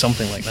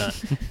something like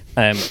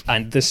that.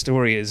 And this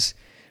story is,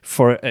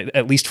 for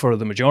at least for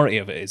the majority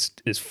of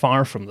it, is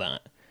far from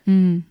that.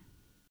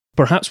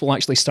 Perhaps we'll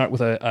actually start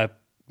with a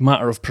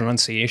matter of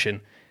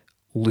pronunciation.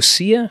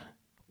 Lucia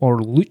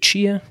or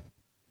Lucia?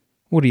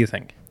 What do you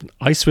think?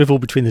 I swivel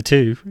between the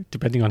two,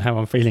 depending on how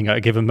I'm feeling at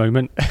a given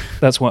moment.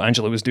 That's what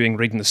Angela was doing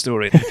reading the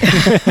story.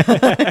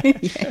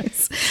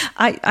 Yes.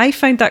 I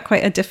found that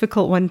quite a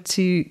difficult one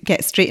to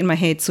get straight in my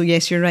head. So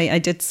yes, you're right. I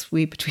did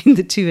sway between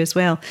the two as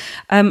well.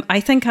 I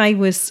think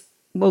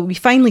we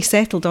finally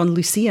settled on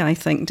Lucia, I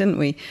think, didn't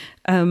we?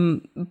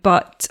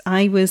 But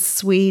I was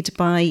swayed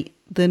by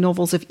the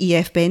novels of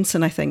E.F.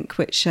 Benson, I think,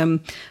 which are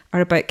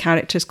about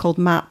characters called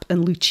Map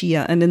and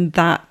Lucia. And in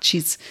that,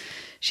 she's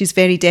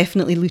very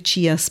definitely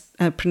Lucia,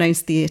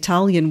 pronounced the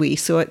Italian way.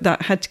 So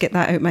that had to get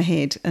that out of my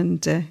head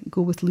and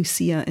go with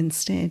Lucia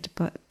instead.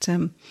 But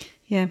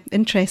yeah,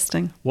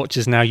 interesting.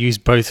 Watchers now use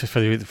both for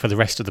the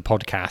rest of the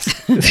podcast.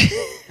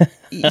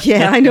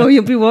 Yeah, I know,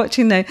 you'll be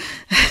watching now.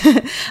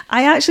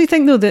 I actually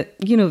think, though, that,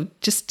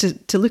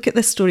 just to look at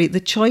this story,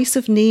 the choice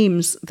of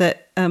names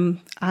that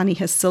Annie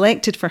has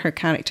selected for her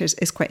characters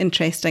is quite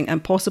interesting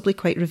and possibly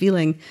quite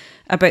revealing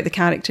about the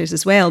characters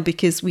as well,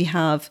 because we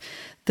have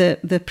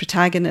the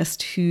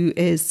protagonist, who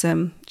is,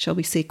 shall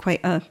we say,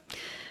 quite a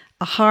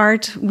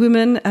hard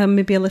woman,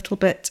 maybe a little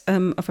bit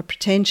of a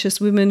pretentious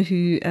woman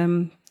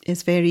who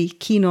is very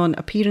keen on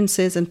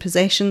appearances and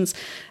possessions,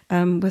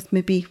 with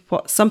maybe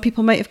what some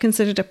people might have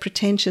considered a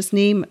pretentious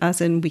name,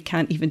 as in we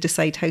can't even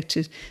decide how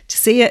to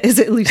say it. Is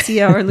it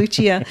Lucia or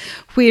Lucia?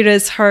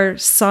 Whereas her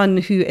son,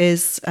 who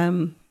is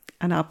an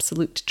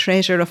absolute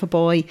treasure of a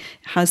boy,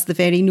 has the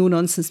very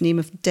no-nonsense name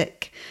of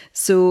Dick.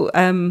 So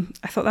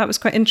I thought that was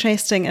quite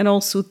interesting. And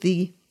also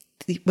the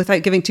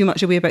without giving too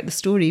much away about the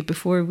story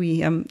before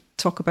we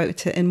talk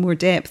about it in more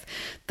depth,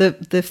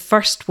 the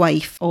first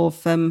wife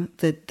of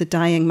the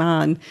dying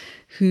man,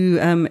 who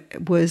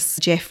was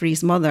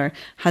Geoffrey's mother,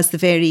 has the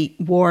very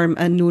warm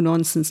and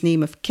no-nonsense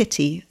name of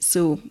Kitty.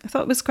 So I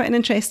thought it was quite an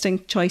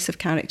interesting choice of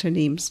character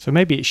names. So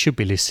maybe it should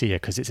be Lucia,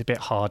 because it's a bit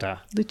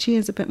harder. Lucia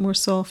is a bit more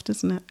soft,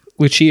 isn't it?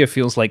 Lucia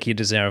feels like you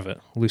deserve it.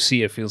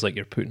 Lucia feels like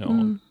you're putting it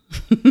on.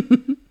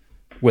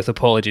 With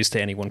apologies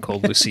to anyone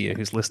called Lucia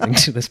who's listening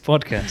to this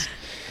podcast.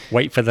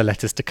 Wait for the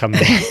letters to come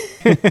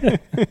in.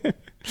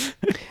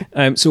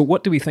 So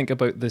what do we think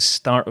about the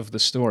start of the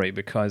story?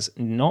 Because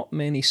not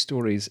many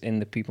stories in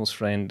The People's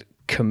Friend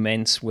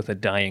commence with a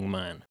dying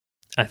man.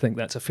 I think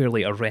that's a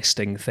fairly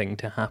arresting thing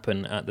to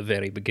happen at the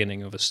very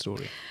beginning of a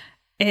story.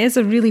 It is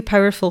a really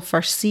powerful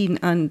first scene,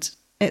 and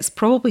it's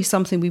probably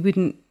something we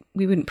wouldn't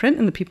print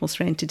in The People's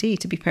Friend today,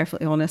 to be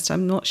perfectly honest.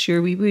 I'm not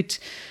sure we would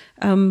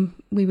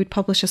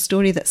publish a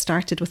story that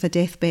started with a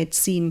deathbed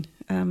scene.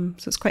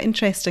 So it's quite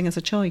interesting as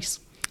a choice.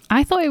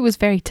 I thought it was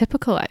very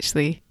typical,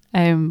 actually,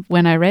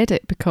 when I read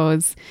it,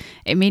 because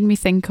it made me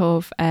think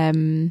of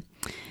her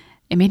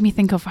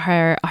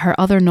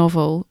other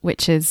novel,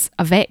 which is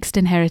A Vexed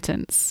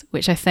Inheritance,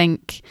 which I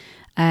think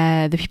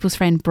The People's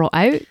Friend brought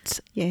out,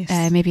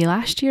 yes, maybe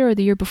last year or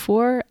the year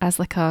before, as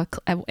like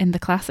in the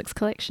classics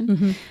collection.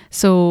 Mm-hmm.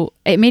 So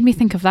it made me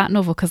think of that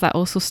novel, because that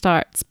also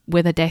starts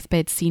with a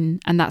deathbed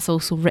scene, and that's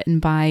also written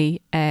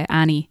by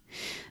Annie.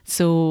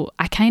 So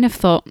I kind of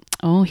thought,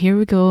 oh, here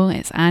we go,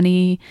 it's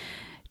Annie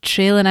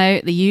trailing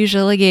out the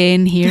usual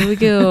again, here we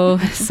go.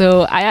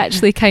 So I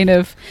actually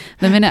the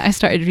minute I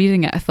started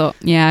reading it, I thought,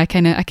 yeah, I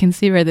can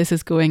see where this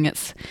is going.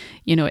 It's,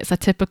 it's a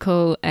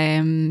typical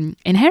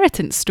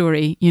inheritance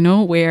story,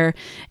 where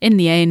in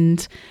the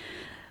end,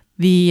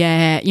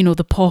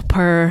 the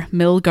pauper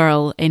mill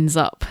girl ends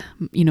up,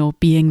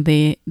 being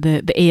the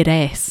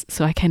heiress.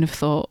 So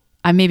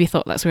I maybe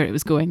thought that's where it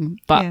was going,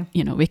 but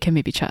yeah. We can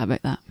maybe chat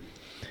about that.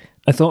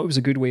 I thought it was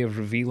a good way of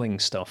revealing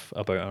stuff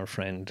about our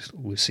friend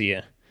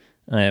Lucia.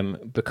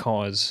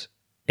 Because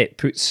it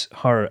puts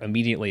her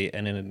immediately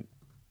in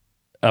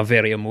a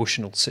very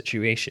emotional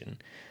situation,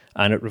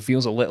 and it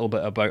reveals a little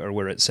bit about her,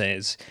 where it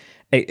says,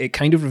 it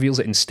kind of reveals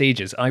it in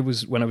stages.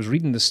 When I was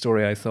reading the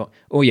story, I thought,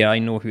 oh yeah, I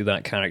know who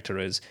that character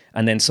is,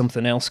 and then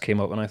something else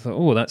came up and I thought,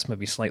 oh, that's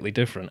maybe slightly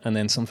different, and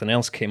then something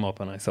else came up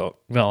and I thought,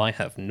 well, I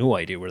have no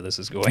idea where this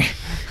is going.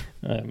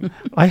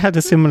 I had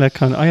a similar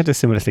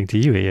thing to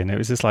you, Ian. It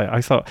was just like,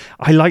 I thought,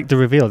 I liked the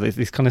reveal,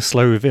 this kind of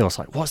slow reveal. It's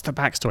like, what's the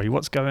backstory?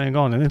 What's going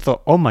on? And then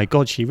thought, oh my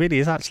God, she really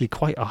is actually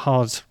quite a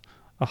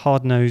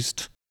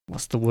hard-nosed,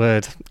 what's the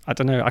word? I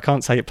don't know. I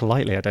can't say it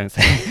politely, I don't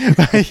think.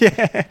 But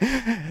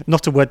yeah,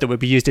 not a word that would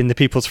be used in The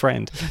People's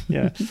Friend.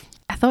 Yeah.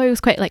 I thought it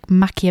was quite like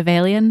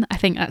Machiavellian. I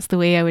think that's the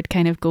way I would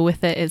kind of go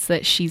with it, is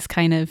that she's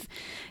kind of,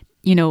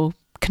 you know,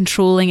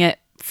 controlling it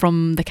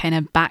from the kind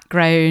of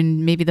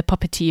background, maybe the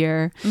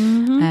puppeteer.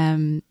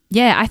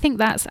 Yeah, I think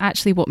that's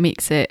actually what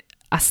makes it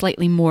a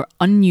slightly more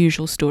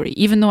unusual story.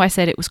 Even though I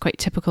said it was quite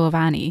typical of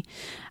Annie,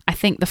 I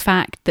think the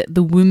fact that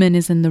the woman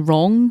is in the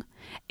wrong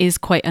is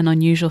quite an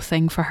unusual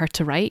thing for her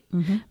to write,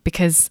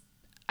 because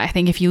I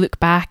think if you look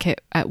back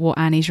at what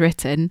Annie's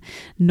written,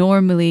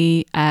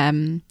 normally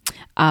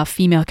a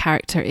female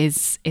character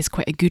is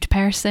quite a good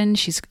person.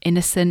 She's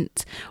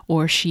innocent,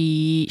 or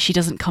she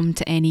doesn't come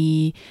to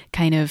any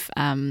kind of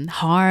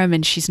harm,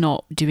 and she's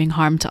not doing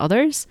harm to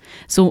others.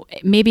 So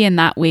maybe in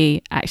that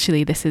way,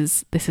 actually, this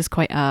is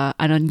quite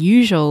an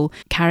unusual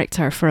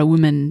character for a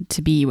woman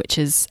to be, which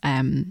is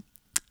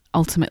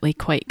ultimately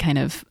quite kind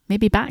of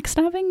maybe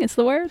backstabbing is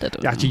the word. I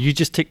don't know. Actually, you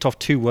just ticked off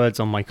 2 words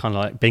on my kind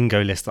of like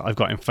bingo list that I've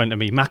got in front of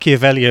me.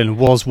 Machiavellian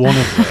was one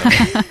of them.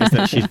 Is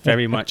that she's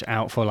very much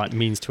out for like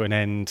means to an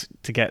end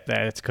to get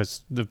there,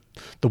 because the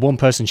one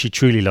person she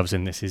truly loves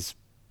in this is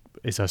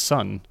her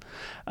son.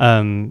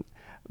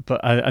 But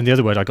and the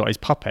other word I got is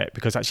puppet,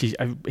 because actually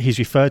he's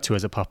referred to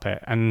as a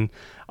puppet, and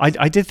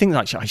I did think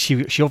that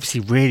she obviously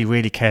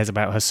really cares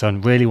about her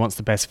son, really wants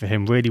the best for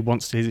him, really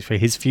wants for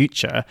his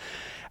future.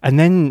 And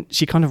then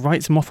she kind of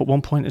writes him off at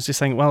one point as just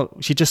saying, well,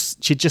 she'd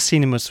just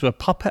seen him as a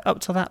puppet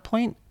up to that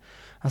point.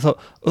 I thought,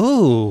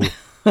 oh.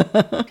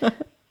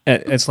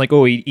 It's like,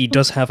 oh, he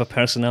does have a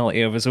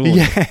personality of his own.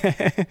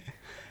 Yeah.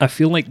 I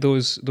feel like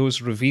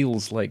those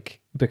reveals,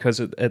 like, because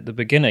at the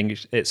beginning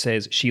it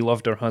says she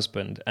loved her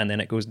husband, and then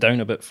it goes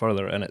down a bit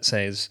further and it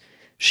says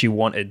she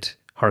wanted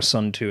her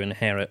son to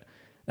inherit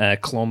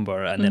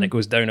Clomber, and then it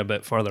goes down a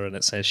bit further and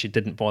it says she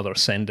didn't bother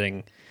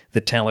sending the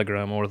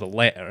telegram or the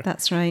letter.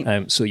 That's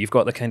right. So you've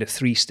got the kind of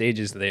 3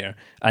 stages there,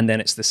 and then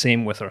it's the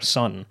same with her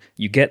son.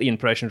 You get the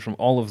impression from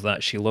all of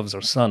that she loves her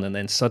son, and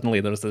then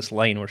suddenly there's this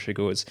line where she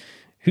goes,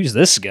 who's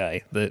this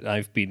guy that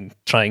I've been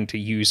trying to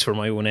use for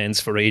my own ends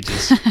for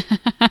ages?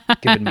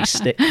 Giving me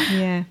stick.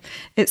 Yeah.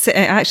 It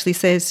actually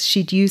says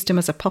she'd used him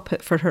as a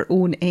puppet for her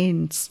own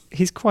ends.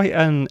 He's quite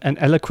an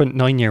eloquent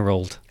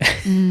 9-year-old.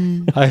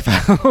 I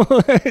found,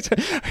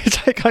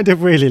 which I kind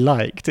of really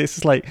liked.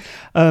 It's like,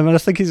 and I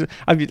think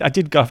I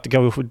did have to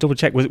go double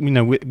check,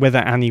 whether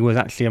Annie was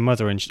actually a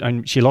mother,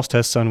 and she lost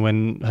her son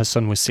when her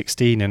son was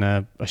 16 in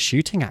a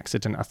shooting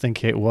accident. I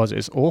think it was.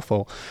 It's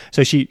awful.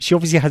 So she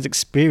obviously has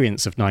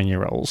experience of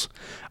 9-year-olds.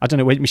 I don't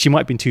know. She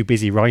might have been too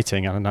busy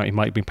writing. I don't know. He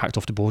might have been packed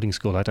off to boarding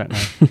school. I don't know.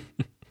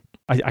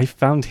 I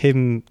found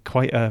him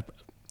quite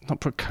not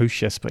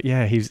precocious, but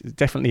yeah, he's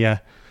definitely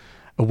a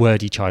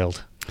wordy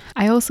child.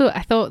 I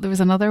thought there was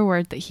another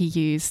word that he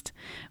used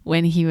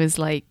when he was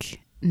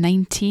like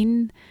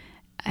 19.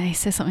 He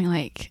says something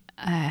like,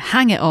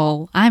 hang it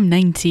all, I'm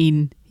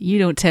 19. You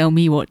don't tell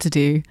me what to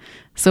do.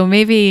 So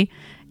maybe,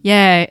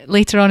 yeah,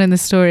 later on in the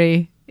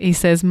story, he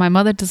says, my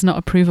mother does not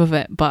approve of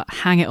it, but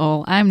hang it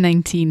all, I'm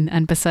 19,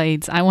 and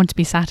besides, I want to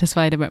be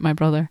satisfied about my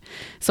brother.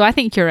 So I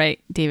think you're right,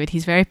 David.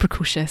 He's very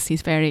precocious.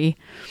 He's very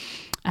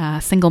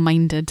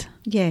single-minded.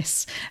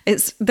 Yes.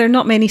 There are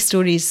not many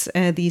stories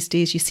these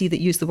days you see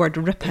that use the word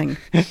ripping.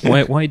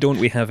 Why don't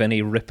we have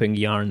any ripping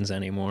yarns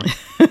anymore?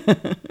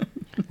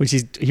 Which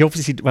is, he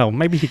obviously, well,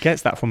 maybe he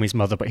gets that from his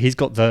mother, but he's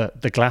got the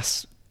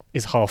glass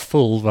is half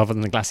full rather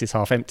than the glass is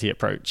half empty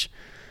approach.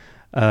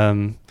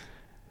 But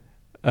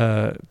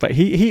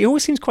he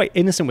always seems quite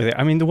innocent with it.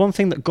 I mean, the one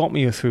thing that got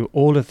me through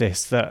all of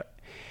this, that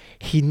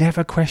he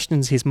never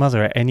questions his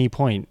mother at any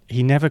point.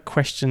 He never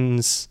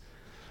questions,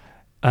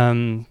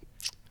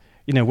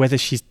 whether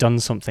she's done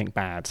something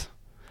bad.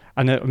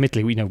 And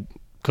admittedly, we know,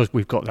 because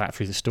we've got that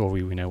through the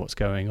story, we know what's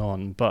going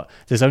on. But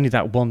there's only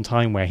that one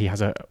time where he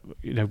has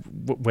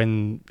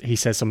when he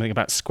says something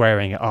about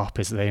squaring it up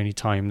is the only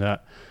time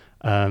that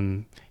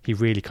he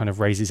really kind of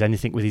raises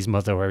anything with his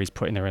mother, where he's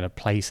putting her in a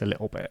place a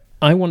little bit.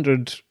 I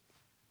wondered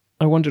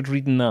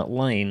reading that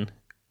line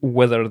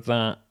whether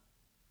that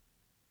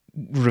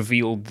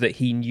revealed that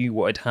he knew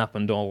what had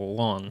happened all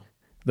along.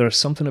 There's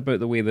something about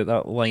the way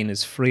that line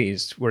is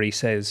phrased where he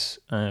says,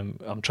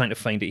 I'm trying to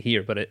find it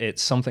here, but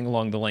it's something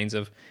along the lines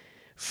of,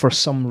 for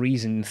some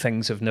reason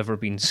things have never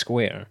been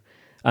square.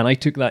 And I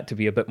took that to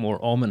be a bit more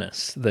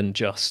ominous than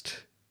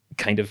just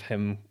kind of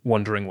him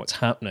wondering what's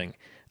happening.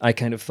 I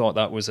kind of thought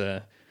that was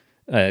a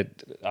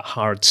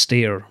hard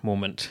stare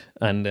moment.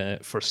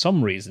 And for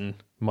some reason,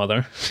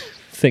 Mother,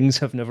 things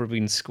have never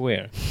been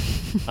square.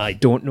 I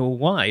don't know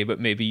why, but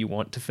maybe you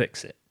want to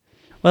fix it.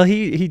 Well,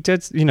 he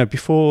did,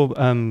 before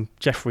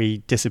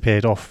Jeffrey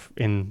disappeared off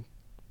in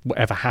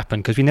whatever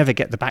happened, because we never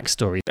get the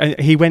backstory.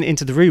 He went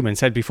into the room and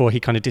said before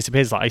he kind of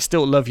disappears, like, I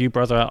still love you,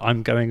 brother,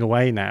 I'm going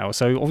away now.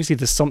 So obviously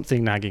there's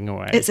something nagging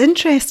away. It's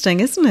interesting,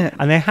 isn't it?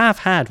 And they have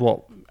had,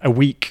 a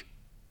week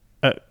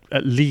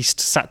at least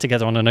sat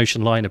together on an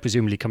ocean liner,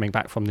 presumably coming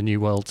back from the New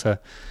World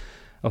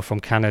or from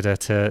Canada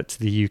to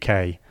the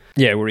UK.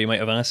 Yeah, where he might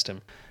have asked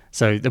him.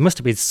 So there must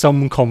have been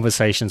some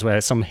conversations where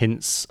some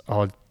hints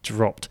are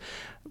dropped.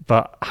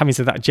 But having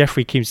said that,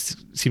 Geoffrey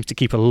seems to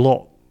keep a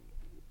lot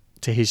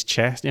to his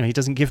chest. He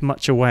doesn't give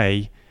much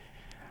away,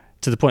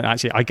 to the point,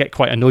 actually, I get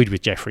quite annoyed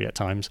with Geoffrey at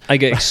times. I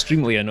get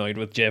extremely annoyed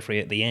with Geoffrey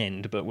at the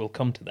end, but we'll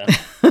come to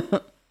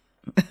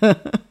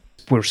that.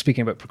 We're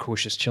speaking about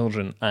precocious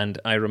children, and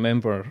I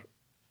remember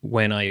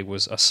when I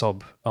was a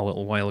sub a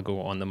little while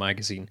ago on the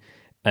magazine,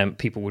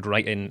 people would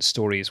write in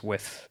stories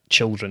with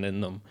children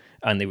in them,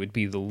 and they would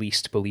be the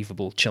least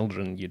believable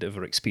children you'd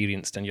ever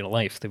experienced in your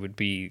life. They would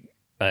be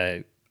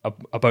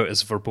about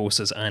as verbose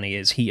as Annie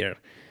is here,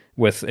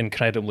 with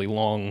incredibly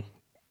long,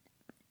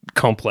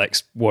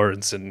 complex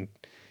words and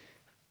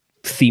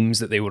themes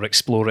that they were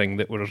exploring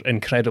that were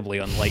incredibly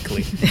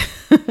unlikely.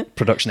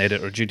 Production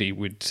editor Judy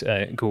would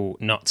go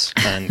nuts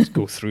and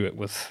go through it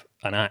with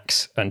an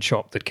axe and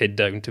chop the kid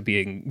down to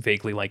being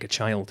vaguely like a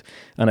child.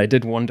 And I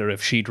did wonder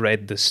if she'd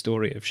read this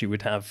story, if she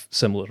would have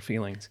similar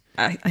feelings.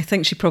 I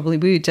think she probably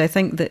would. I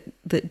think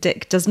that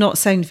Dick does not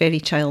sound very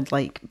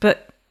childlike,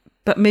 but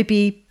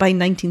maybe by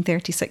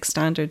 1936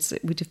 standards,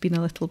 it would have been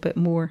a little bit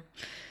more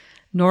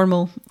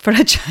normal for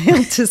a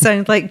child to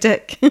sound like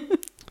Dick.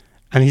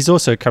 And he's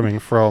also coming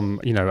from,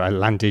 a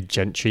landed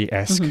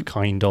gentry-esque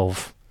kind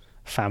of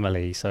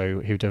family, so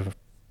he would have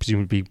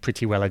presumably be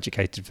pretty well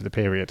educated for the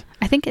period.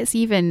 I think it's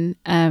even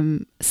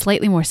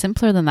slightly more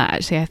simpler than that,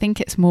 actually. I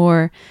think it's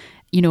more,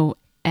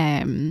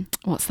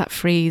 what's that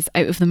phrase?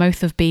 Out of the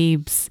mouth of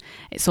babes,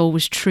 it's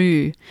always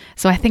true.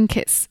 So I think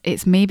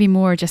it's maybe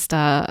more just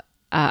a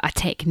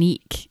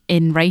technique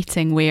in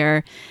writing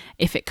where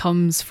if it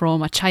comes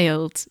from a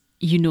child,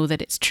 you know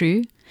that it's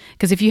true.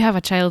 Because if you have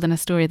a child in a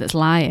story that's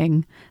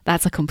lying,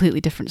 that's a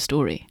completely different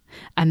story,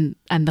 and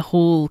the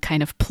whole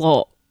kind of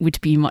plot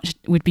would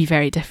be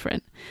very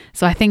different.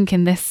 So I think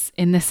in this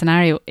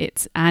scenario,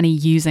 it's Annie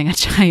using a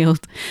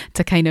child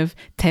to kind of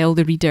tell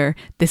the reader,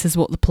 this is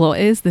what the plot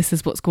is, this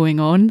is what's going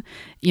on.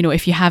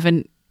 If you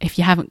haven't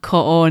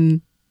caught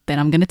on, then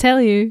I'm going to tell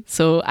you.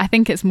 So I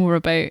think it's more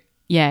about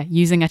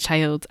using a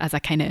child as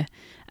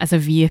a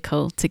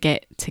vehicle to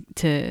get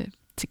the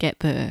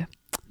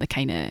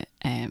kind of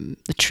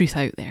the truth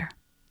out there.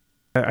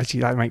 Actually,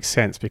 that makes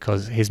sense,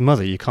 because his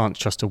mother, you can't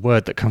trust a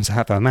word that comes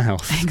out of her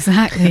mouth.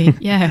 Exactly,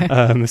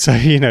 yeah. So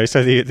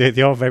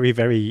they are very,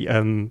 very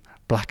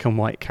black and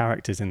white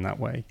characters in that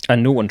way.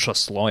 And no one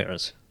trusts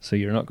lawyers, so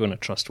you're not going to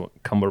trust what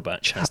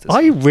Cumberbatch has to say.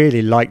 I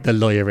really like the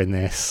lawyer in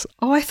this.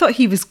 Oh, I thought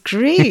he was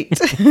great.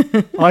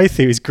 I think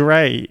he was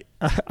great.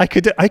 I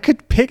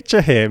could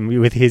picture him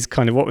with his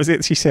kind of, what was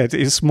it she said?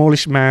 His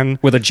smallish man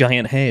with a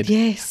giant head.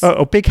 Yes.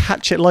 Or big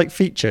hatchet-like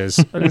features.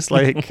 And it's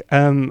like,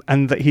 and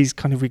that he's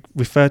kind of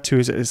referred to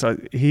as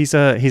like, he's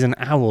an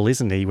owl,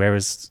 isn't he?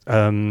 Whereas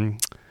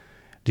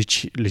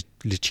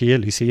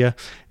Lucia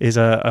is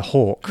a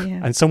hawk. Yeah.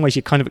 And in some ways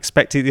you kind of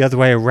expect it the other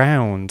way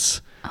around.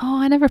 Oh,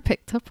 I never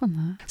picked up on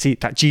that. See,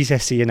 that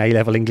GCSE and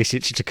A-level English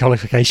literature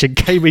qualification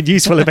came in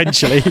useful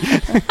eventually.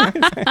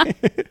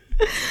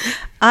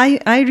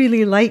 I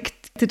really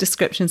liked the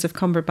descriptions of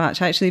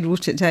Cumberbatch. I actually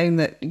wrote it down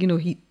that,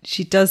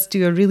 she does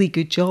do a really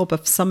good job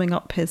of summing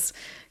up his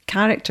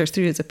character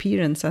through his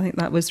appearance. I think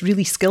that was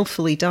really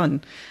skillfully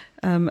done.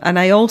 And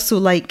I also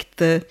liked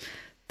the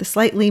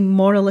slightly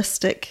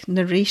moralistic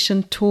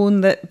narration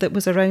tone that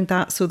was around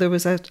that. So there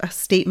was a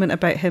statement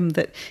about him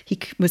that he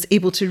was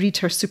able to read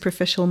her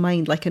superficial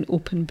mind like an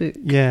open book.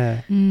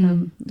 Yeah.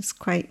 It's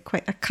quite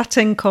a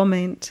cutting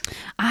comment.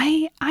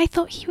 I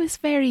thought he was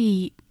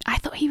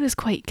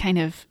quite kind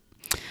of,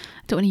 I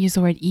don't want to use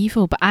the word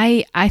evil, but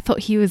I thought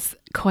he was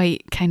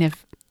quite kind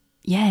of,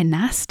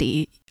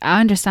 nasty.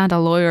 I understand a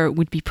lawyer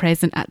would be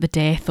present at the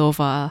death of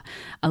a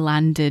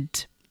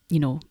landed,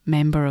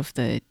 member of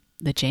the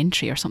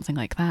gentry or something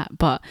like that,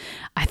 but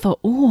I thought,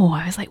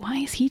 I was like, why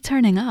is he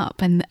turning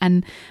up?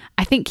 And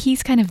I think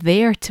he's kind of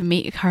there to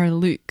make her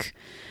look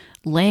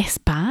less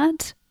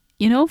bad,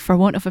 for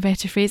want of a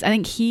better phrase. I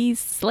think he's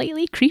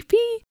slightly creepy.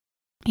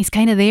 He's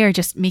kind of there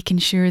just making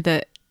sure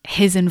that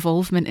his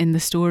involvement in the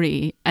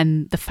story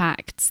and the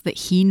facts that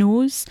he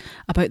knows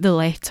about the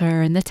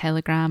letter and the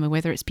telegram and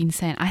whether it's been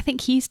sent, I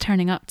think he's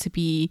turning up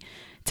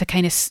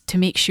to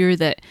make sure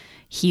that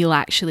he'll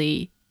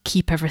actually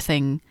keep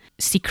everything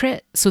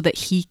secret so that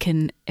he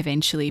can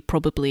eventually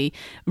probably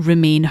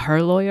remain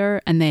her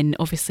lawyer and then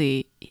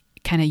obviously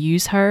kind of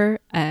use her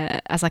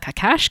as like a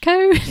cash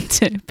cow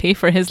to pay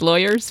for his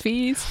lawyer's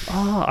fees.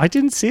 Oh, I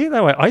didn't see it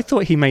that way. I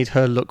thought he made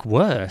her look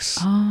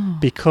worse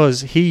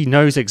because he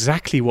knows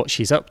exactly what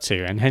she's up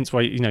to, and hence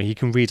why he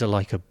can read her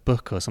like a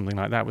book or something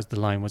like that was the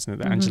line, wasn't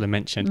it, that Angela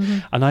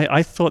mentioned. And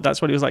I thought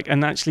that's what it was like.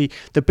 And actually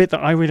the bit that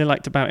I really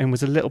liked about him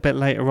was a little bit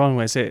later on,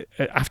 where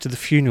after the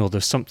funeral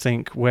there's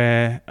something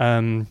where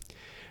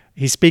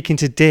he's speaking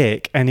to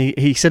Dick, and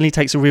he suddenly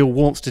takes a real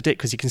warmth to Dick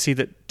because you can see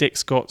that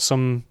Dick's got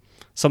something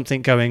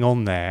going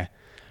on there,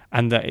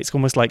 and that it's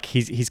almost like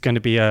he's going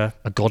to be a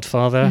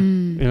godfather,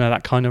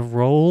 that kind of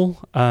role.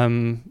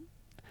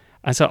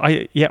 And so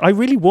I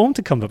really warmed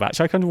to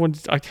Cumberbatch. I kind of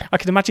wanted, I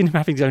could imagine him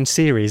having his own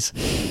series.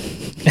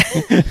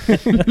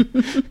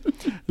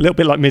 A little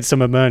bit like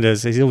Midsummer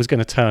Murders. He's always going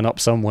to turn up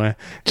somewhere.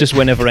 Just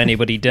whenever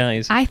anybody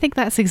dies. I think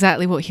that's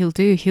exactly what he'll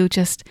do. He'll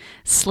just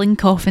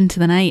slink off into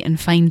the night and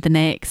find the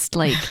next,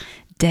 like,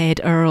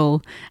 dead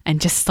Earl and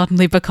just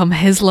suddenly become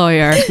his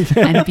lawyer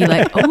and be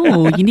like,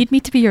 oh, you need me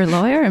to be your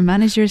lawyer and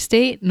manage your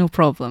estate? No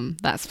problem.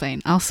 That's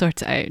fine. I'll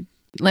sort it out.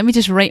 Let me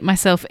just write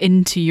myself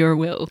into your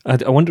will.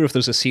 I wonder if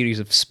there's a series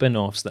of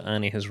spin-offs that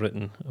Annie has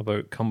written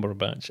about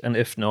Cumberbatch, and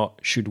if not,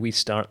 should we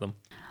start them?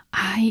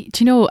 I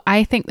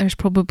think there's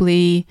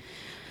probably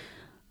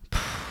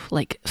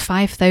like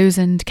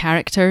 5,000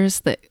 characters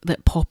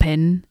that pop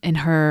in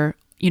her,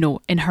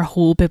 in her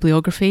whole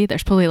bibliography.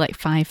 There's probably like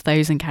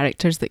 5,000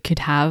 characters that could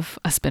have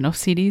a spin-off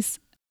series,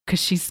 because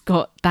she's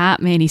got that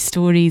many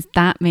stories,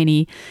 that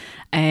many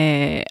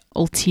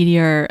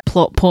ulterior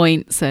plot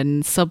points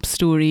and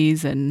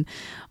sub-stories and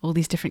all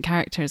these different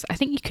characters. I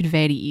think you could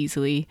very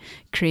easily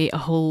create a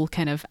whole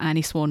kind of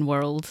Annie Swan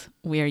world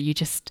where you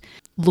just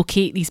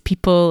locate these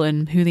people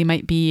and who they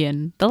might be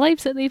and the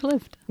lives that they've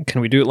lived. Can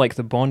we do it like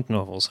the Bond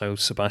novels, how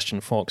Sebastian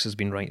Fox has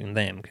been writing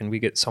them? Can we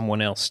get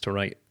someone else to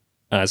write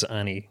as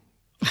Annie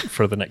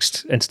for the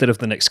next, instead of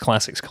the next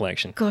classics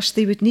collection? Gosh,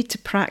 they would need to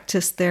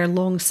practice their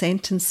long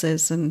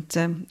sentences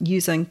and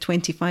using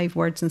 25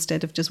 words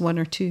instead of just one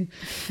or two.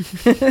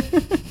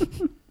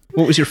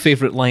 What was your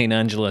favourite line,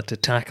 Angela, to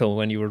tackle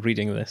when you were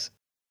reading this?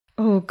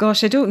 Oh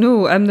gosh, I don't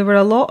know. There were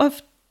a lot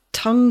of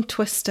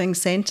tongue-twisting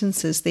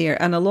sentences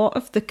there, and a lot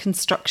of the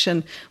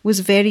construction was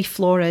very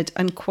florid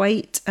and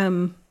quite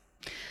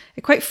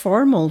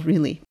formal,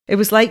 really. It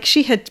was like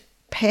she had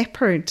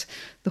peppered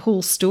the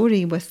whole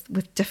story with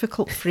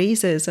difficult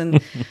phrases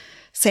and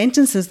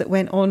sentences that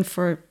went on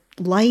for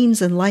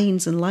lines and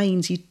lines and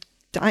lines. You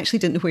actually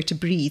didn't know where to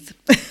breathe,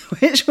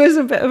 which was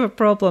a bit of a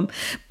problem.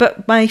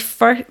 But my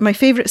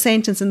favourite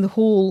sentence in the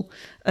whole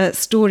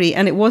story,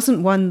 and it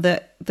wasn't one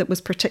that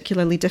was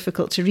particularly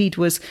difficult to read,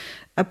 was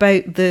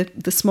about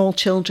the small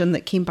children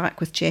that came back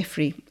with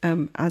Geoffrey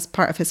as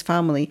part of his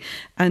family.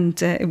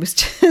 And it was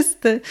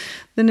just the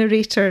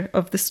narrator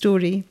of the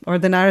story, or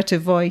the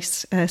narrative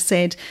voice,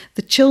 said,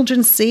 "The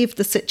children saved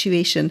the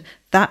situation,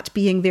 that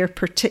being their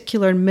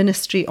particular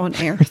ministry on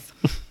earth."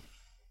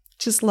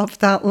 Just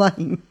loved that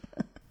line.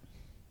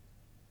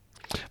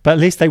 But at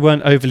least they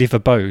weren't overly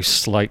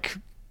verbose, like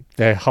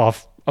their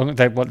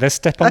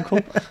step uncle.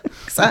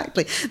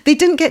 Exactly. They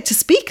didn't get to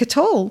speak at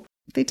all.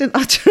 They didn't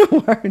utter a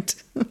word.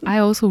 I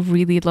also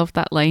really love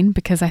that line,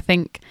 because I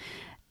think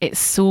it's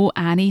so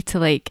Annie to,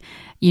 like,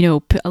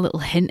 put a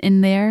little hint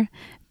in there,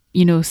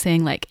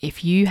 saying like,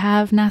 if you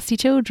have nasty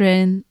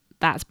children,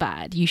 that's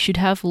bad. You should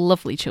have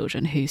lovely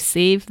children who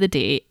save the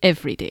day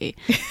every day.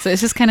 So it's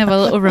just kind of a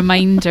little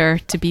reminder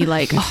to be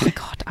like, oh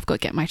God, I've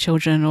got to get my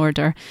children in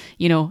order,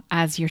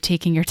 as you're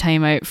taking your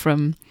time out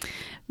from,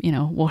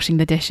 washing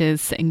the dishes,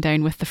 sitting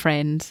down with the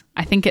friend.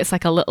 I think it's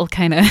like a little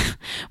kind of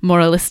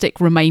moralistic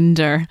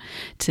reminder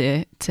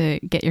to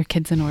get your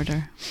kids in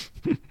order.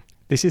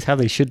 This is how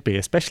they should be,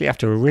 especially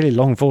after a really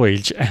long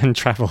voyage and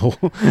travel.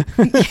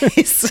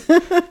 Yes.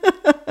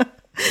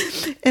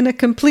 In a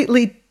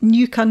completely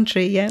new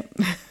country, yeah.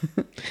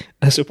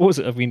 I suppose,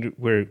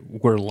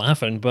 we're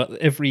laughing, but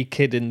every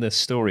kid in this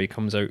story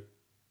comes out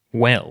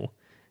well.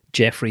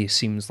 Geoffrey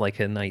seems like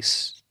a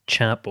nice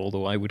chap,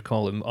 although I would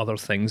call him other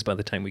things by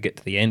the time we get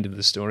to the end of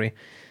the story.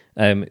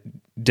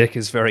 Dick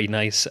is very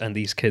nice, and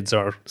these kids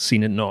are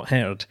seen and not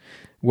heard.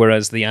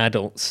 Whereas the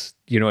adults,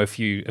 if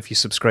you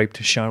subscribe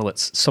to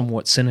Charlotte's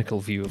somewhat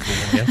cynical view of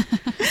the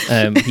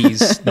lawyer,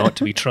 he's not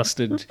to be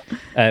trusted.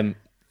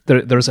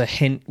 There's a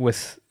hint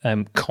with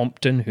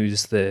Compton,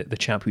 who's the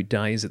chap who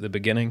dies at the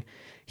beginning,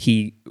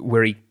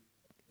 where he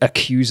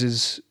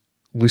accuses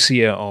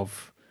Lucia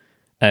of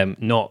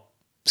not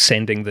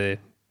sending the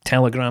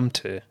telegram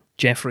to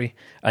Geoffrey,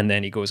 and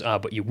then he goes,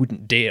 but you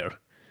wouldn't dare.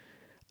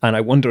 And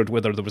I wondered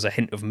whether there was a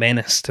hint of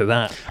menace to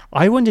that.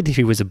 I wondered if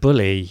he was a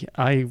bully.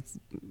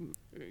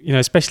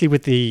 Especially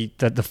with the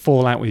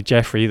fallout with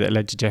Geoffrey that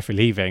led to Geoffrey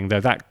leaving, though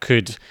that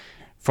could,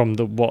 from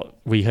what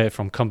we heard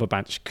from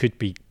Cumberbatch, could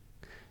be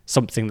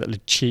something that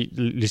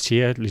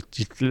Lucia.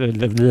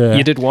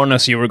 You did warn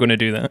us you were going to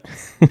do that.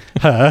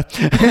 Her.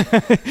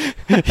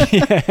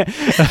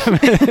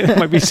 It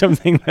might be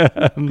something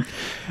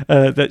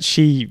that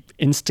she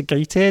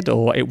instigated,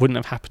 or it wouldn't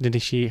have happened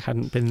if she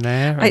hadn't been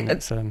there.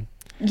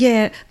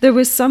 Yeah, there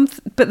was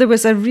but there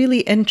was a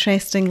really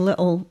interesting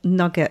little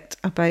nugget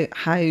about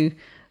how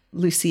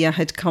Lucia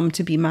had come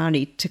to be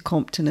married to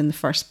Compton in the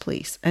first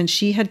place, and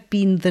she had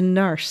been the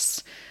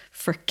nurse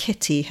for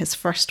Kitty, his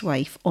first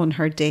wife, on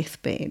her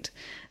deathbed.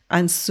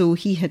 And so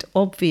he had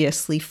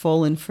obviously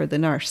fallen for the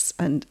nurse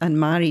and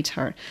married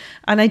her.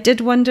 And I did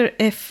wonder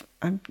if,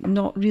 I'm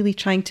not really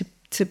trying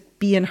to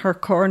be in her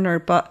corner,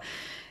 but,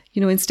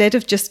 instead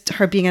of just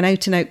her being an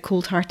out-and-out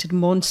cold-hearted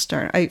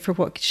monster out for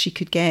what she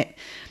could get,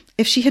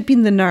 if she had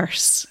been the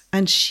nurse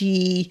and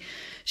she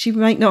she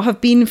might not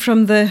have been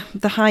from the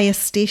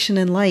highest station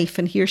in life,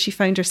 and here she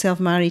found herself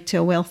married to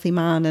a wealthy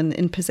man and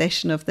in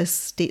possession of this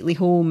stately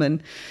home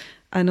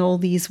and all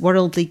these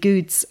worldly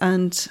goods.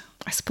 And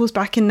I suppose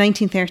back in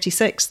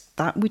 1936,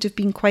 that would have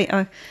been quite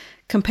a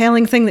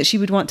compelling thing that she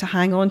would want to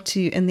hang on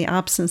to in the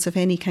absence of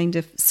any kind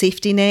of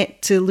safety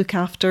net to look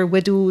after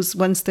widows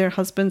once their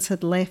husbands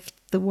had left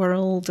the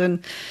world.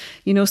 And,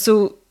 you know,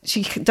 so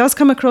she does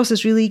come across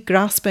as really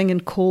grasping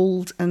and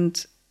cold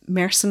and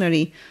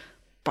mercenary.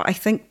 But I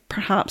think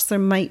perhaps there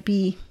might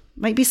be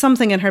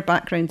something in her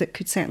background that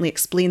could certainly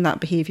explain that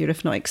behaviour,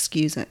 if not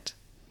excuse it.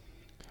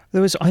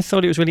 I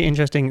thought it was really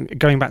interesting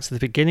going back to the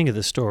beginning of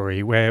the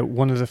story, where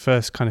one of the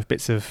first kind of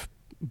bits of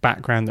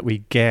background that we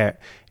get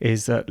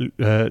is that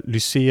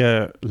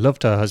Lucia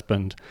loved her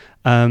husband,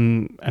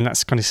 and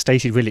that's kind of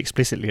stated really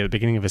explicitly at the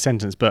beginning of a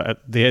sentence. But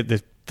at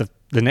the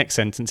next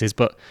sentence is,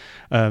 but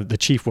the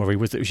chief worry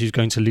was that she was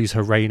going to lose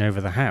her reign over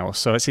the house.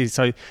 So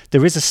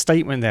there is a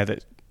statement there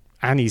that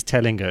Annie's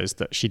telling us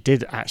that she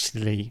did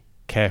actually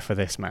care for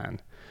this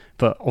man,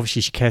 but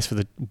obviously she cares for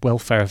the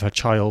welfare of her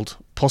child,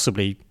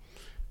 possibly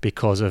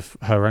because of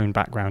her own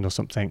background or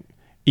something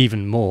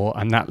even more,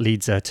 and that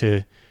leads her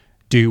to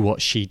do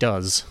what she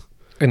does.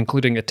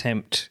 Including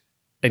attempt,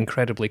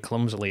 incredibly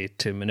clumsily,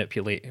 to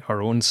manipulate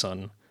her own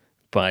son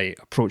by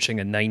approaching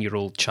a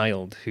 9-year-old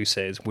child who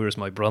says, "Where's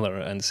my brother?"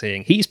 and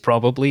saying, "He's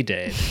probably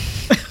dead."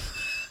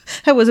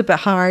 It was a bit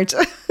hard.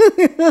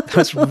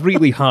 That's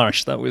really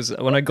harsh. That was,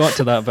 when I got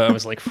to that bit, I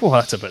was like, "Whoa,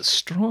 that's a bit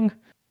strong."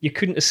 You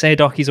couldn't have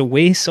said, "Oh, he's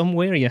away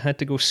somewhere." You had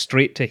to go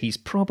straight to, "He's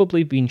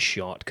probably been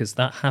shot," because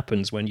that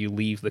happens when you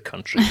leave the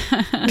country.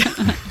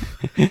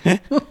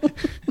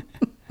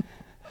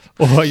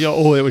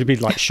 Or it would be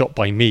like shot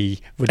by me,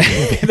 would be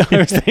that I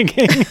was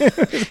thinking.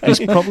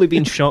 He's probably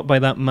been shot by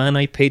that man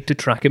I paid to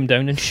track him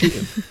down and shoot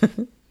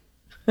him.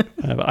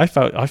 But I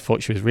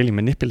thought she was really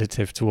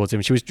manipulative towards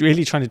him. She was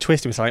really trying to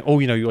twist him. It's like, "Oh,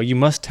 you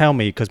must tell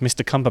me because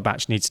Mr.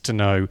 Cumberbatch needs to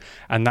know,"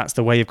 and that's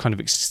the way of kind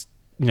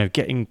of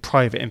getting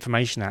private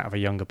information out of a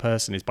younger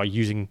person, is by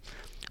using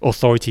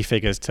authority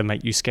figures to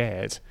make you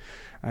scared.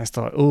 And I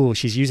thought, oh,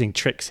 she's using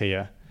tricks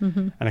here,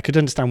 and I could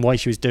understand why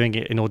she was doing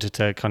it in order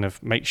to kind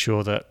of make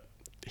sure that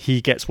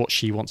he gets what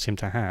she wants him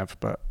to have,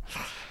 but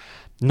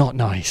not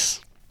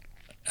nice.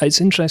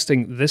 It's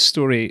interesting, this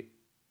story,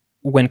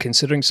 when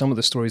considering some of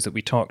the stories that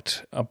we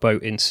talked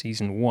about in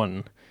season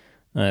 1,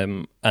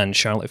 and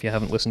Charlotte, if you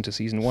haven't listened to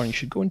season 1, you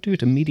should go and do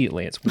it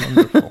immediately. It's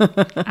wonderful.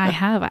 I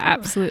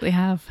absolutely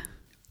have.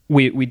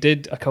 We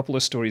did a couple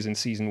of stories in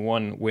season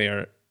 1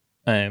 where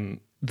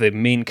the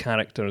main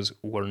characters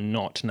were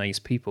not nice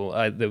people.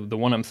 The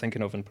one I'm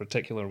thinking of in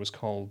particular was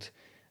called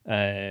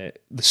The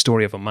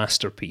Story of a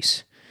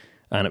Masterpiece.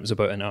 And it was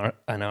about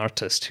an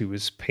artist who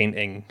was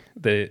painting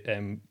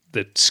the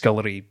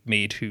scullery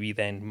maid who he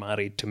then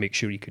married to make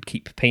sure he could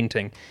keep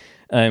painting.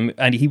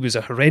 And he was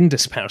a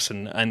horrendous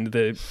person. And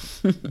the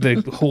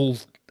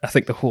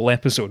whole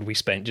episode we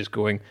spent just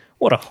going,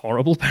 what a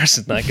horrible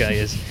person that guy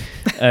is.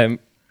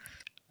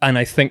 And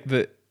I think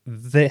that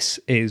this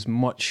is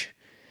much,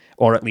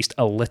 or at least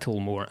a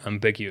little more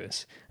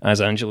ambiguous. As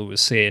Angela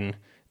was saying,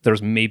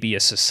 there's maybe a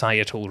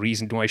societal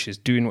reason why she's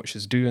doing what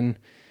she's doing.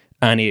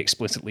 Annie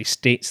explicitly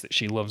states that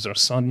she loves her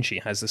son. She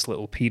has this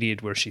little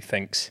period where she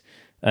thinks,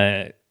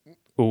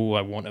 "Oh,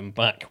 I want him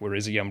back. Where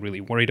is he? I'm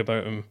really worried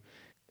about him."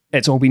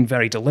 It's all been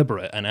very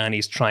deliberate, and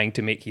Annie's trying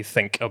to make you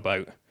think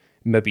about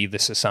maybe the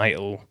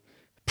societal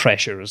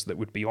pressures that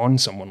would be on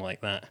someone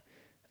like that.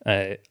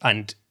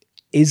 And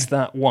is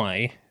that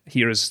why,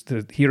 here is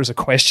a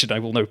question I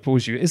will now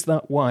pose you, is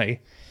that why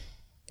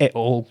it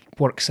all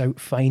works out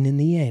fine in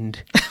the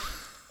end?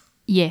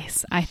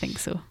 Yes, I think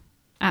so.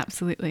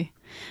 Absolutely.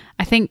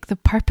 I think the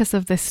purpose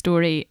of this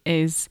story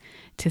is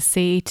to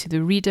say to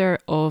the reader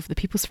of The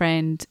People's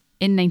Friend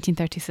in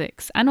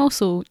 1936, and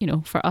also,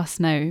 for us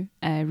now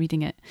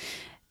reading it,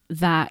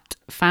 that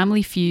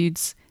family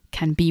feuds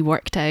can be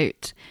worked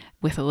out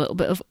with a little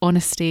bit of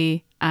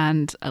honesty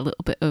and a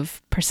little bit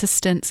of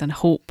persistence and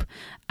hope,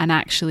 and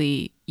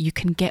actually you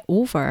can get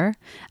over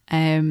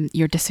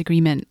your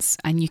disagreements,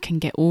 and you can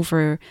get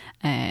over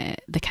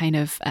the kind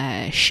of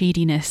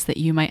shadiness that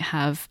you might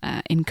have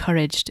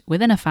encouraged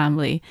within a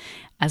family,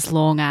 as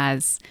long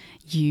as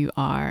you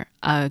are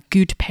a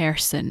good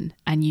person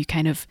and you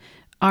kind of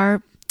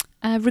are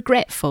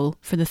regretful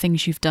for the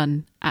things you've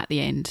done at the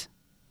end.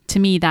 To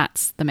me,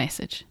 that's the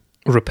message.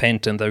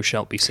 Repent and thou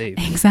shalt be saved.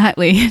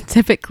 Exactly.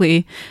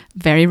 Typically,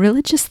 very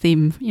religious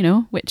theme,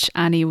 which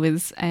Annie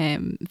was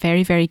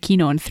very, very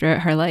keen on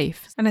throughout her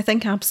life. And I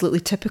think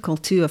absolutely typical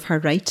too of her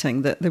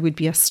writing, that there would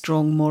be a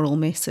strong moral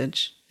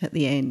message at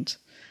the end.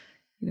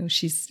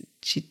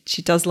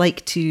 She does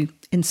like to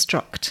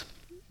instruct.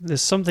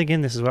 There's something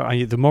in this as well.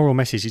 The moral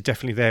message is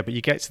definitely there, but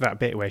you get to that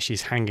bit where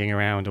she's hanging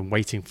around and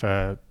waiting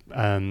for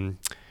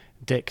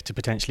Dick to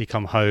potentially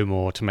come home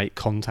or to make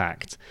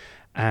contact,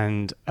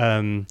 and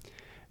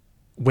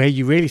where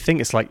you really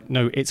think it's like,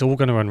 no, it's all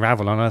going to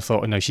unravel. And I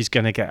thought, no, she's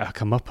going to get her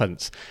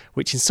comeuppance,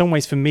 which in some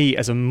ways for me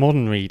as a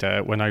modern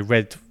reader, when I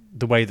read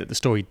the way that the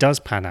story does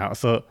pan out, I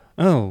thought,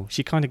 oh,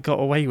 she kind of got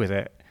away with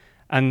it.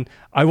 And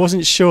I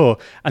wasn't sure,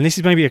 and this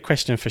is maybe a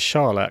question for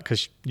Charlotte,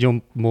 because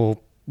you're more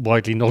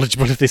widely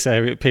knowledgeable of this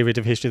period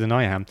of history than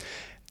I am.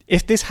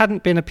 If this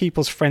hadn't been a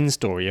People's Friend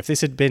story, if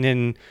this had been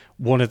in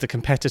one of the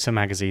competitor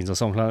magazines or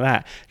something like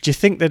that, do you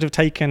think they'd have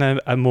taken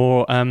a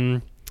more...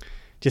 do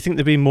you think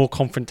there'd be more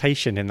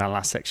confrontation in that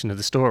last section of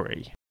the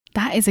story?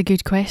 That is a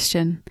good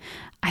question.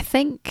 I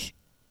think...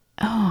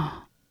 do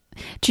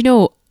you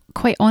know,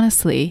 quite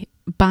honestly,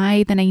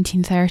 by the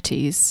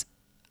 1930s,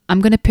 I'm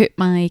going to put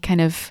my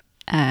kind of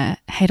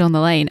head on the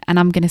line, and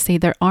I'm going to say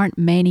there aren't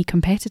many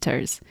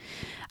competitors.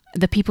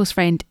 The People's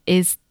Friend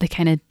is the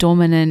kind of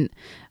dominant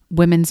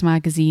women's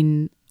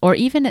magazine, or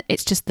even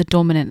it's just the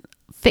dominant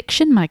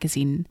fiction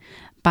magazine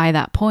by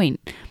that point.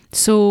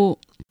 So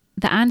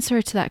the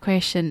answer to that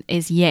question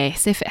is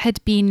yes. If it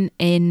had been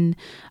in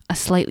a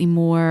slightly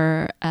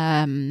more,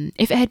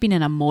 if it had been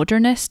in a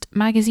modernist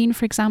magazine,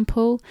 for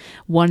example,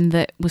 one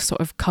that was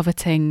sort of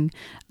coveting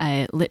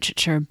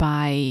literature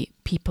by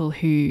people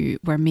who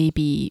were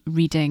maybe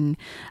reading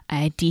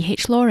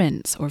D.H.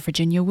 Lawrence or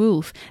Virginia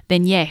Woolf,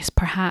 then yes,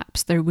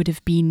 perhaps there would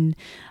have been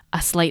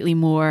a slightly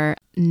more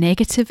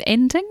negative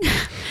ending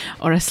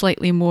or a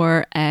slightly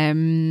more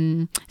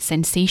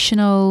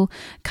sensational,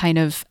 kind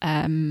of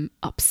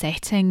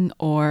upsetting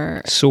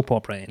or... soap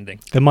opera ending.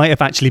 There might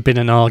have actually been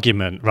an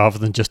argument rather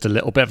than just a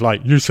little bit of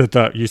like, you said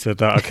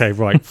that, okay,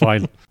 right,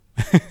 fine.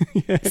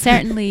 Yeah.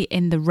 Certainly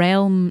in the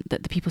realm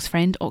that the People's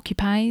Friend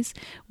occupies,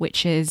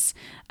 which is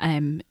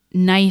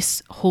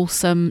nice,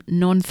 wholesome,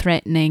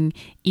 non-threatening,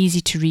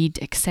 easy to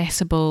read,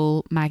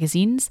 accessible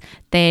magazines,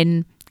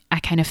 then I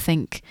kind of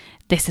think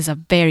this is a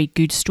very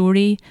good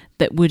story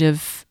that would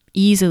have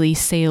easily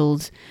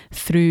sailed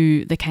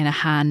through the kind of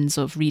hands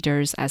of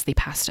readers as they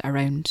passed it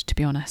around, to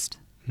be honest.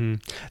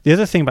 The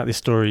other thing about this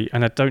story,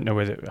 and I don't know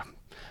whether...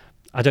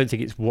 I don't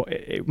think it's what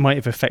it might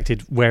have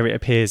affected where it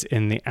appears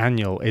in the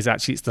annual, is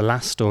actually it's the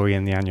last story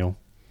in the annual.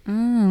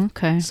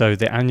 Okay. So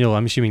the annual,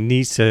 I'm assuming,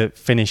 needs to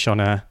finish on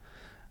an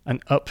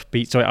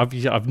upbeat story.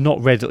 I've not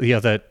read the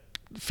other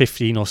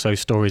 15 or so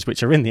stories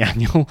which are in the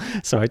annual,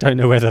 so I don't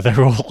know whether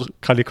they're all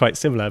kind of quite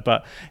similar.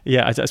 But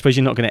yeah, I suppose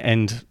you're not going to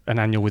end an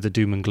annual with a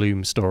doom and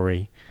gloom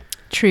story.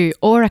 True,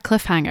 or a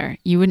cliffhanger.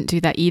 You wouldn't do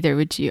that either,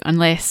 would you?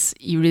 Unless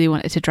you really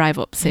wanted to drive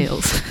up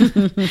sales.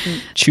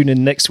 Tune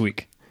in next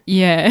week.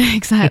 Yeah,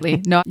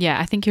 exactly. No, yeah,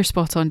 I think you're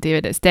spot on,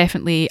 David. It's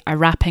definitely a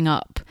wrapping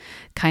up,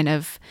 kind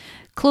of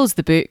close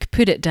the book,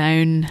 put it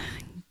down,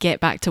 get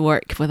back to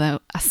work with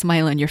a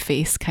smile on your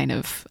face kind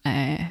of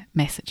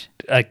message.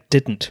 I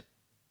didn't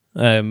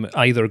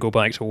either go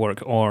back to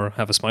work or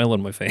have a smile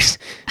on my face.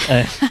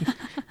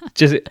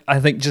 I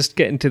think just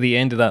getting to the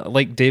end of that,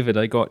 like David,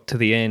 I got to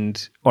the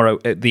end, or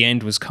the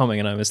end was coming,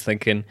 and I was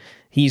thinking,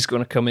 he's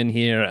going to come in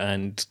here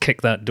and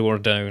kick that door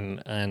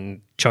down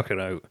and chuck it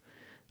out.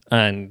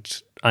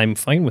 And I'm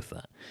fine with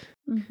that.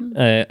 Mm-hmm.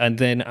 And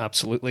then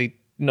absolutely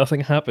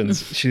nothing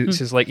happens.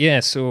 She's like, yeah,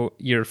 so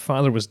your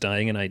father was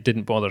dying and I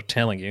didn't bother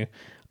telling you.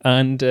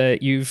 And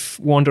you've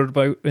wandered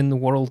about in the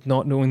world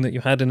not knowing that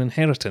you had an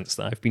inheritance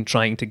that I've been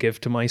trying to give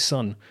to my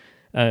son.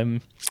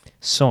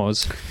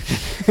 Soz.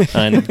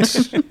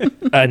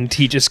 And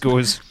he just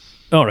goes,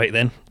 all right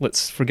then,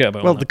 let's forget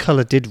about Well, that. the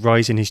colour did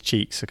rise in his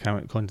cheeks.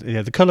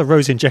 The colour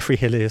rose in Geoffrey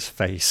Hillier's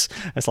face.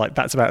 It's like,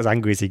 that's about as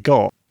angry as he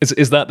got.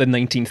 Is that the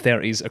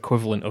 1930s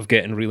equivalent of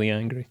getting really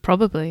angry?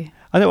 Probably.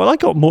 I know. Well,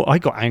 I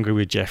got angry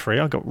with Geoffrey.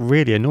 I got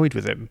really annoyed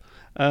with him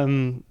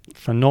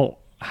for not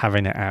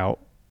having it out.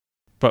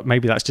 But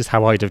maybe that's just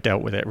how I'd have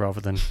dealt with it rather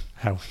than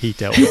how he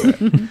dealt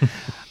with it.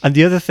 And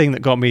the other thing that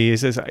got me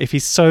is if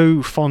he's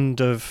so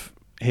fond of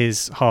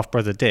his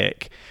half-brother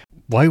Dick,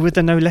 why were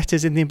there no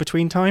letters in the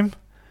in-between time?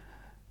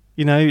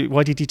 You know,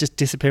 why did he just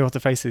disappear off the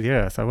face of the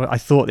earth? I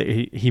thought that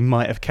he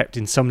might have kept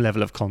in some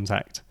level of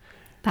contact.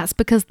 That's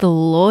because the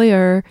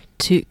lawyer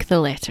took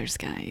the letters,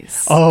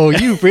 guys. Oh,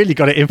 you've really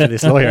got it in for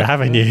this lawyer,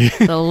 haven't you?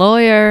 The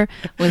lawyer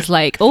was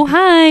like, oh,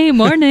 hi,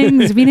 morning,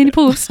 there's been any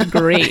post?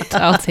 Great,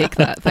 I'll take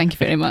that. Thank you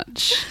very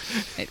much.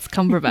 It's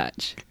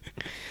Cumberbatch.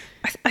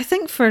 I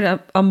think for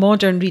a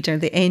modern reader,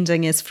 the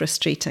ending is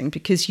frustrating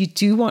because you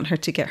do want her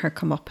to get her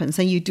comeuppance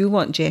and you do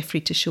want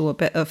Geoffrey to show a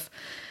bit of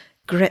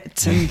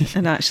grit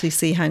and actually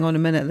say, hang on a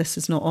minute, this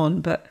is not on.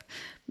 But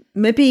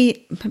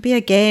maybe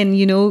again,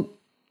 you know,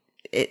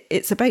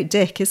 it's about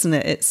Dick, isn't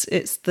it?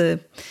 It's the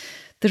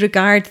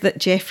regard that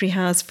Geoffrey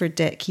has for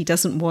Dick. He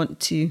doesn't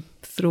want to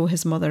throw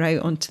his mother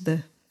out onto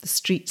the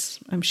streets,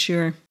 I'm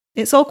sure.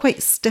 It's all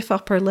quite stiff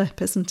upper lip,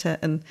 isn't it?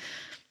 And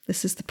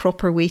this is the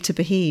proper way to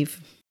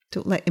behave.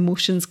 Don't let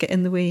emotions get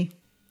in the way.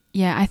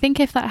 Yeah, I think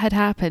if that had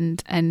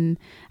happened and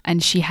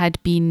she had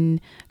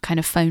been kind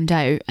of found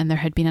out and there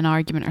had been an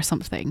argument or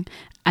something,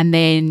 and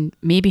then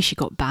maybe she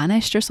got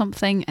banished or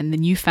something and the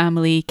new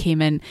family came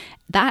in,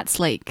 that's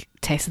like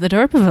Tess of the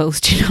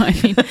D'Urbervilles, do you know what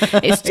I mean?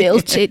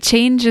 It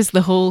changes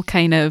the whole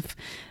kind of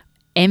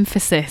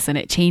emphasis and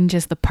it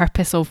changes the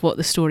purpose of what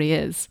the story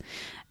is,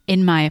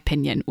 in my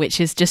opinion, which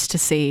is just to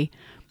say,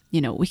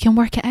 we can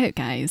work it out,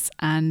 guys,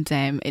 and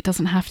it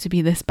doesn't have to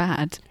be this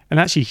bad. And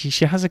actually,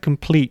 she has a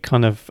complete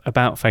kind of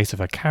about face of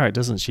her character,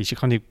 doesn't she? She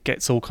kind of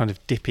gets all kind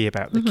of dippy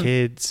about the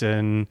kids,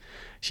 and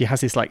she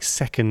has this like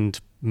second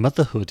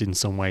motherhood in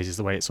some ways, is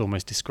the way it's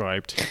almost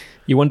described.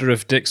 You wonder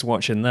if Dick's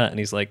watching that and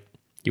he's like,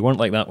 you weren't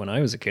like that when I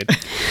was a kid.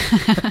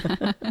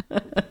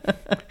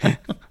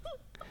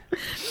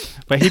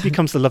 But he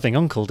becomes the loving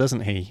uncle,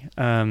 doesn't he?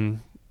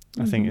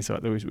 I think it's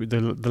like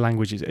the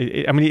language is.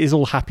 It is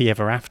all happy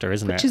ever after,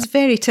 isn't it? Which is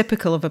very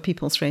typical of a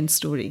People's Friends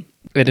story.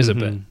 It is a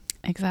bit.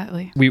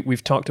 Exactly.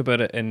 We've talked about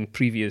it in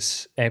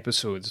previous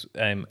episodes.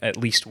 At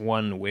least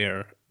one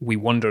where we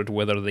wondered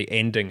whether the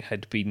ending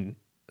had been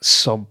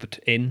subbed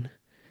in,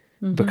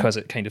 because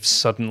it kind of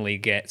suddenly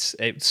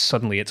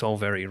it's all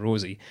very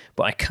rosy.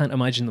 But I can't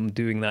imagine them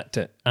doing that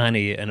to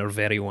Annie in her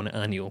very own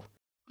annual.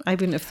 I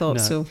wouldn't have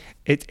thought so.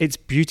 It's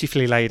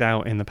beautifully laid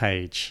out in the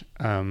page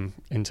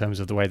in terms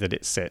of the way that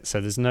it sits. So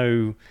there's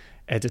no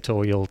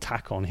editorial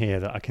tack on here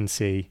that I can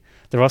see.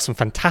 There are some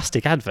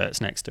fantastic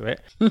adverts next to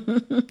it.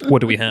 What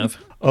do we have?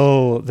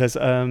 Oh, there's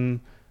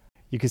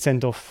you can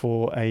send off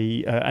for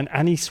an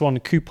Annie Swan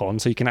coupon,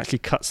 so you can actually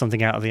cut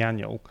something out of the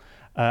annual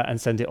and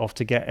send it off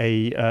to get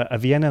a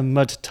Vienna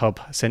mud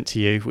tub sent to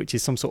you, which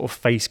is some sort of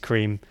face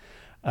cream.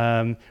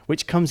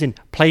 Which comes in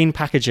plain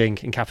packaging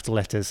in capital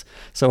letters,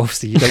 so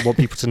obviously you don't want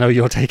people to know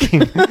you're taking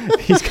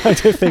these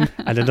kind of things.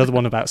 And another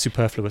one about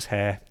superfluous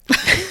hair.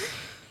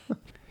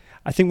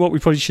 I think what we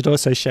probably should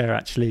also share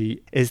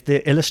actually is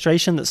the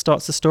illustration that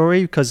starts the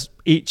story, because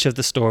each of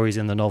the stories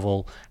in the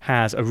novel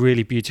has a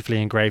really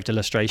beautifully engraved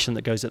illustration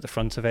that goes at the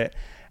front of it.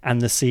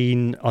 And the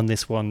scene on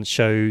this one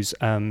shows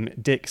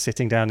Dick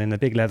sitting down in a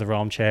big leather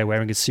armchair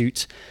wearing a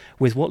suit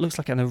with what looks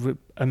like an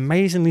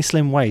amazingly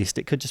slim waist.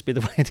 It could just be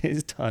the way it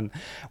is done,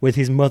 with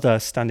his mother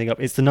standing up.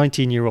 It's the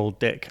 19-year-old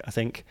Dick, I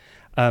think,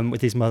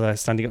 with his mother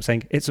standing up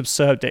saying, "It's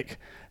absurd, Dick."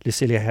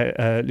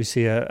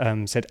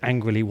 Lucia said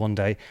angrily one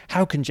day,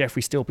 "How can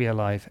Jeffrey still be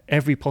alive?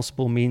 Every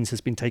possible means has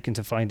been taken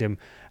to find him,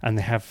 and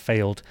they have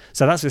failed."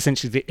 So that's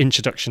essentially the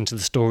introduction to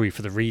the story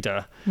for the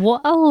reader.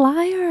 What a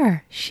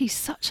liar. She's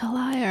such a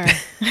liar.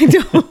 I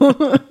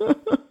know.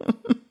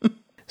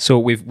 So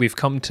we've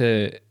come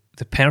to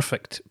the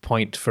perfect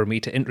point for me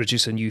to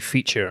introduce a new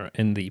feature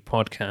in the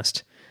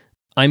podcast.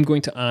 I'm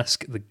going to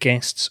ask the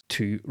guests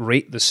to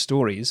rate the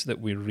stories that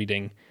we're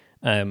reading.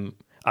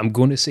 I'm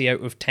going to say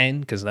out of 10,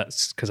 because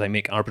I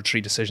make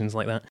arbitrary decisions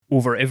like that.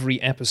 Over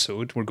every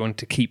episode, we're going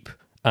to keep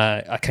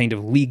a kind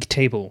of league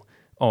table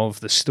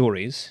of the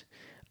stories,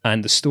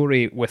 and the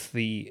story with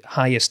the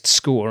highest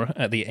score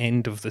at the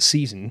end of the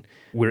season,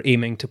 we're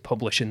aiming to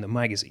publish in the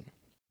magazine.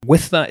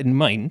 With that in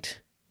mind,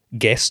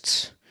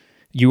 guests,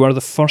 you are the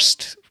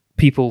first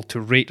people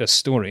to rate a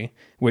story,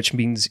 which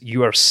means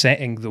you are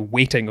setting the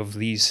weighting of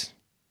these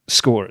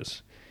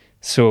scores.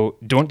 So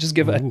don't just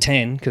give it a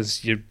 10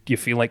 because you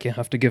feel like you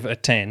have to give it a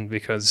 10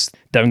 because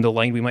down the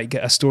line we might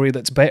get a story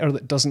that's better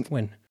that doesn't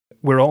win.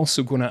 We're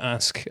also going to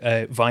ask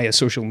via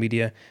social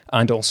media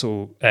and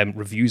also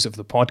reviews of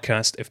the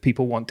podcast if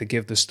people want to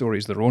give the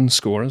stories their own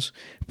scores.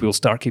 We'll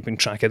start keeping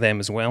track of them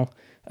as well,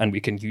 and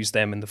we can use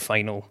them in the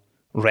final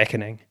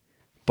reckoning.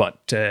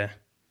 But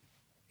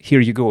here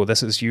you go.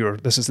 This is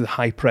the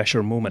high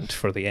pressure moment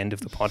for the end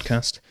of the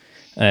podcast.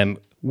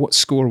 What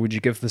score would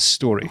you give this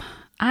story?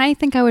 I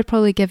think I would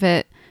probably give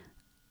it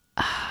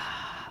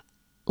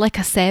like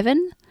a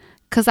 7,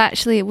 because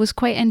actually it was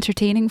quite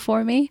entertaining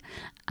for me,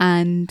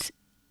 and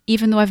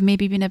even though I've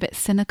maybe been a bit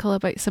cynical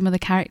about some of the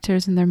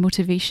characters and their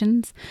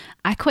motivations,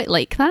 I quite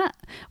like that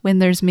when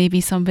there's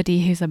maybe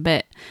somebody who's a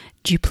bit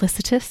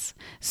duplicitous.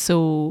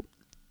 So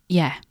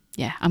yeah,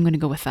 I'm going to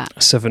go with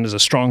that. 7 is a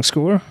strong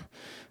score.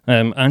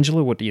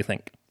 Angela, what do you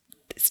think?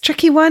 It's a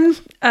tricky one.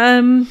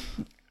 The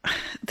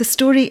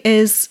story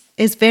is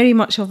very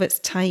much of its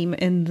time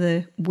in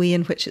the way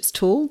in which it's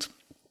told.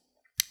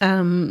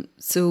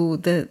 So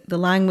the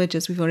language,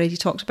 as we've already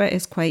talked about,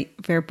 is quite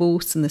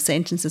verbose and the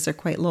sentences are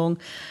quite long.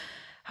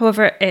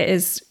 However, it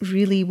is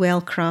really well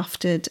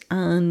crafted,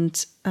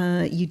 and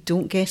you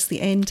don't guess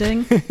the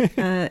ending.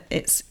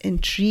 It's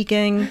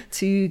intriguing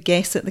to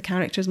guess at the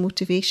characters'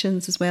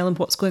 motivations as well and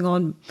what's going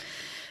on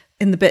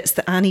in the bits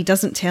that Annie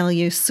doesn't tell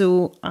you.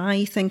 So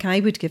I think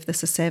I would give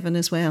this a 7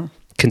 as well.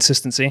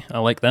 Consistency, I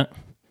like that.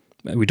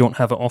 We don't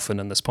have it often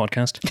in this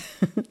podcast.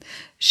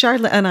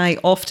 Charlotte and I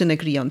often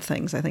agree on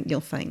things, I think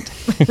you'll find.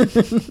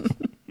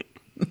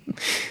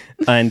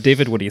 And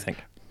David, what do you think?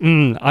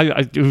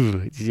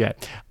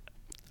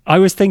 I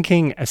was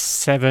thinking a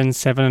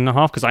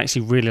 7.5, because I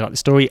actually really like the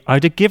story.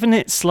 I'd have given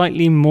it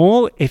slightly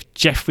more if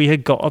Jeffrey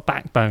had got a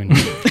backbone.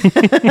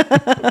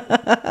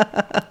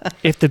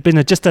 If there'd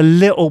been just a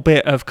little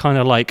bit of kind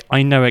of like,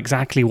 I know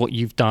exactly what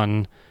you've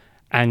done,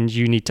 and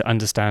you need to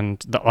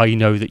understand that I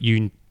know that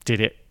you did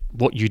it.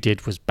 What you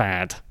did was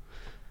bad.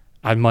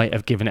 I might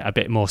have given it a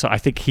bit more. So I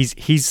think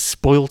he's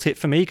spoilt it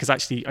for me, because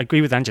actually I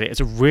agree with Angela. It's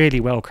a really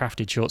well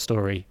crafted short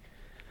story.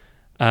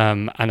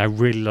 And I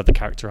really love the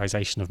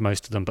characterization of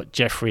most of them. But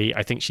Jeffrey,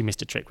 I think she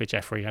missed a trick with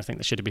Jeffrey. I think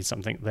there should have been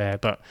something there,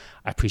 but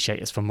I appreciate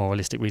it's for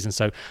moralistic reasons.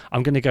 So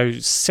I'm going to go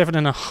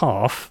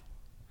 7.5,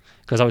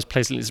 because I was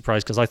pleasantly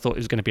surprised, because I thought it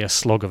was going to be a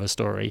slog of a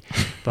story.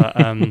 But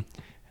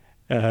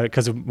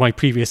because of my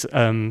previous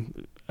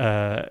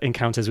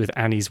encounters with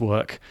Annie's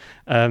work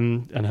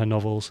and her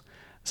novels.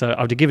 So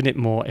I would have given it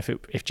more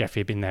if Jeffrey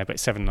had been there, but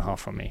it's 7.5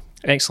 from me.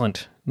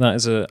 Excellent.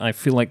 I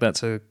feel like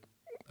that's a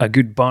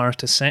good bar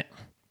to set.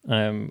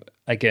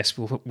 I guess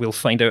we'll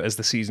find out as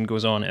the season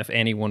goes on if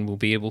anyone will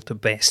be able to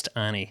best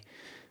Annie.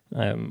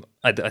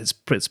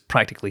 It's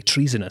practically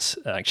treasonous,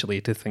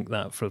 actually, to think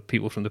that for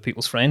people from The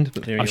People's Friend.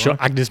 But there I'm sure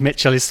Agnes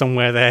Mitchell is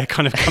somewhere there,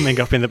 kind of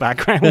coming up in the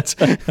background.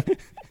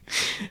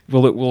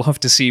 We'll have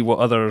to see what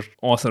other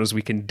authors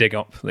we can dig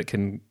up that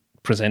can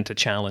present a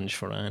challenge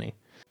for Annie.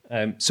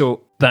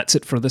 So that's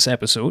it for this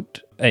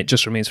episode. It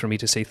just remains for me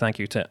to say thank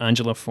you to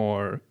Angela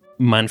for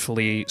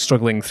manfully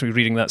struggling through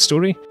reading that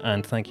story,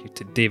 and thank you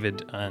to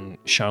David and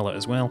Charlotte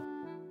as well.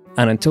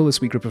 And until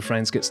this wee group of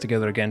friends gets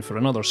together again for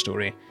another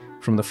story,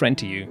 from the friend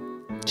to you,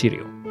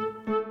 cheerio.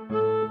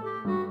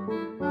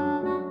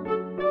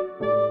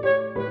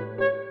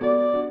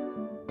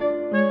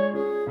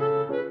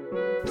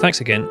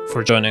 Thanks again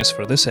for joining us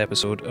for this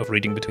episode of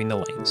Reading Between the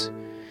Lines.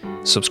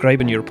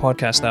 Subscribe in your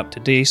podcast app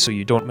today so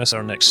you don't miss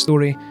our next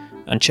story,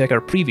 and check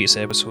our previous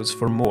episodes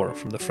for more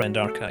from the Friend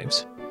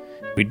Archives.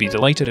 We'd be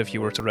delighted if you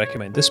were to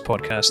recommend this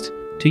podcast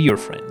to your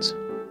friends.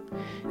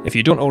 If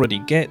you don't already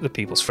get The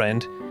People's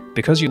Friend,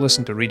 because you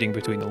listen to Reading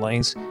Between the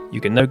Lines,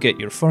 you can now get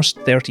your first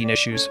 13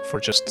 issues for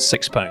just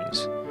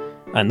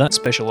 £6. And that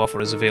special offer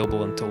is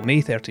available until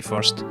May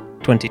 31st,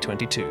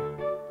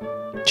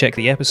 2022. Check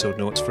the episode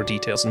notes for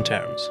details and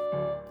terms.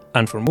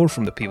 And for more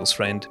from The People's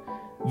Friend,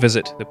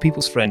 visit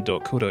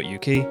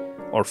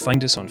thepeoplesfriend.co.uk or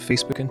find us on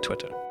Facebook and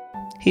Twitter.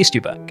 Haste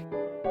you back.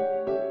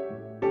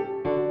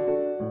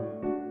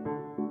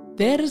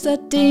 There's a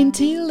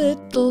dainty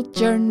little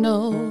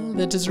journal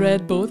that is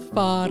read both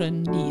far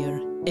and near.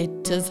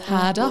 It has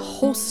had a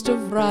host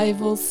of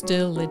rivals,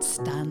 still it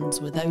stands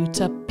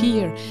without a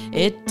peer.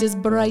 It is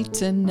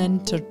bright and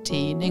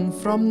entertaining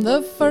from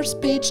the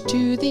first page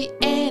to the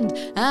end,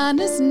 and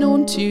is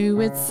known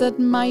to its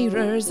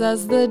admirers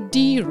as the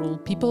dear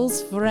old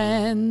People's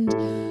Friend.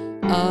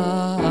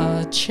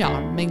 A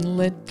charming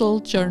little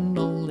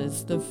journal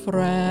is the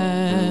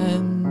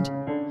Friend.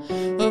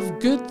 Of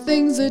good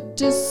things it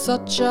is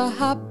such a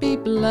happy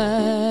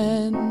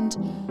blend,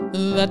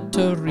 that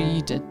to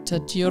read it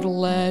at your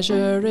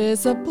leisure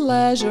is a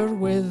pleasure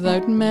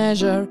without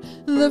measure.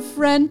 The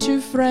Friend to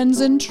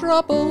friends in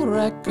trouble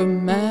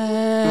recommend.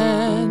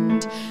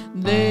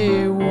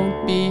 They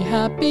won't be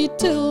happy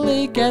till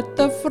they get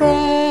the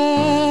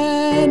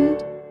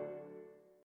Friend.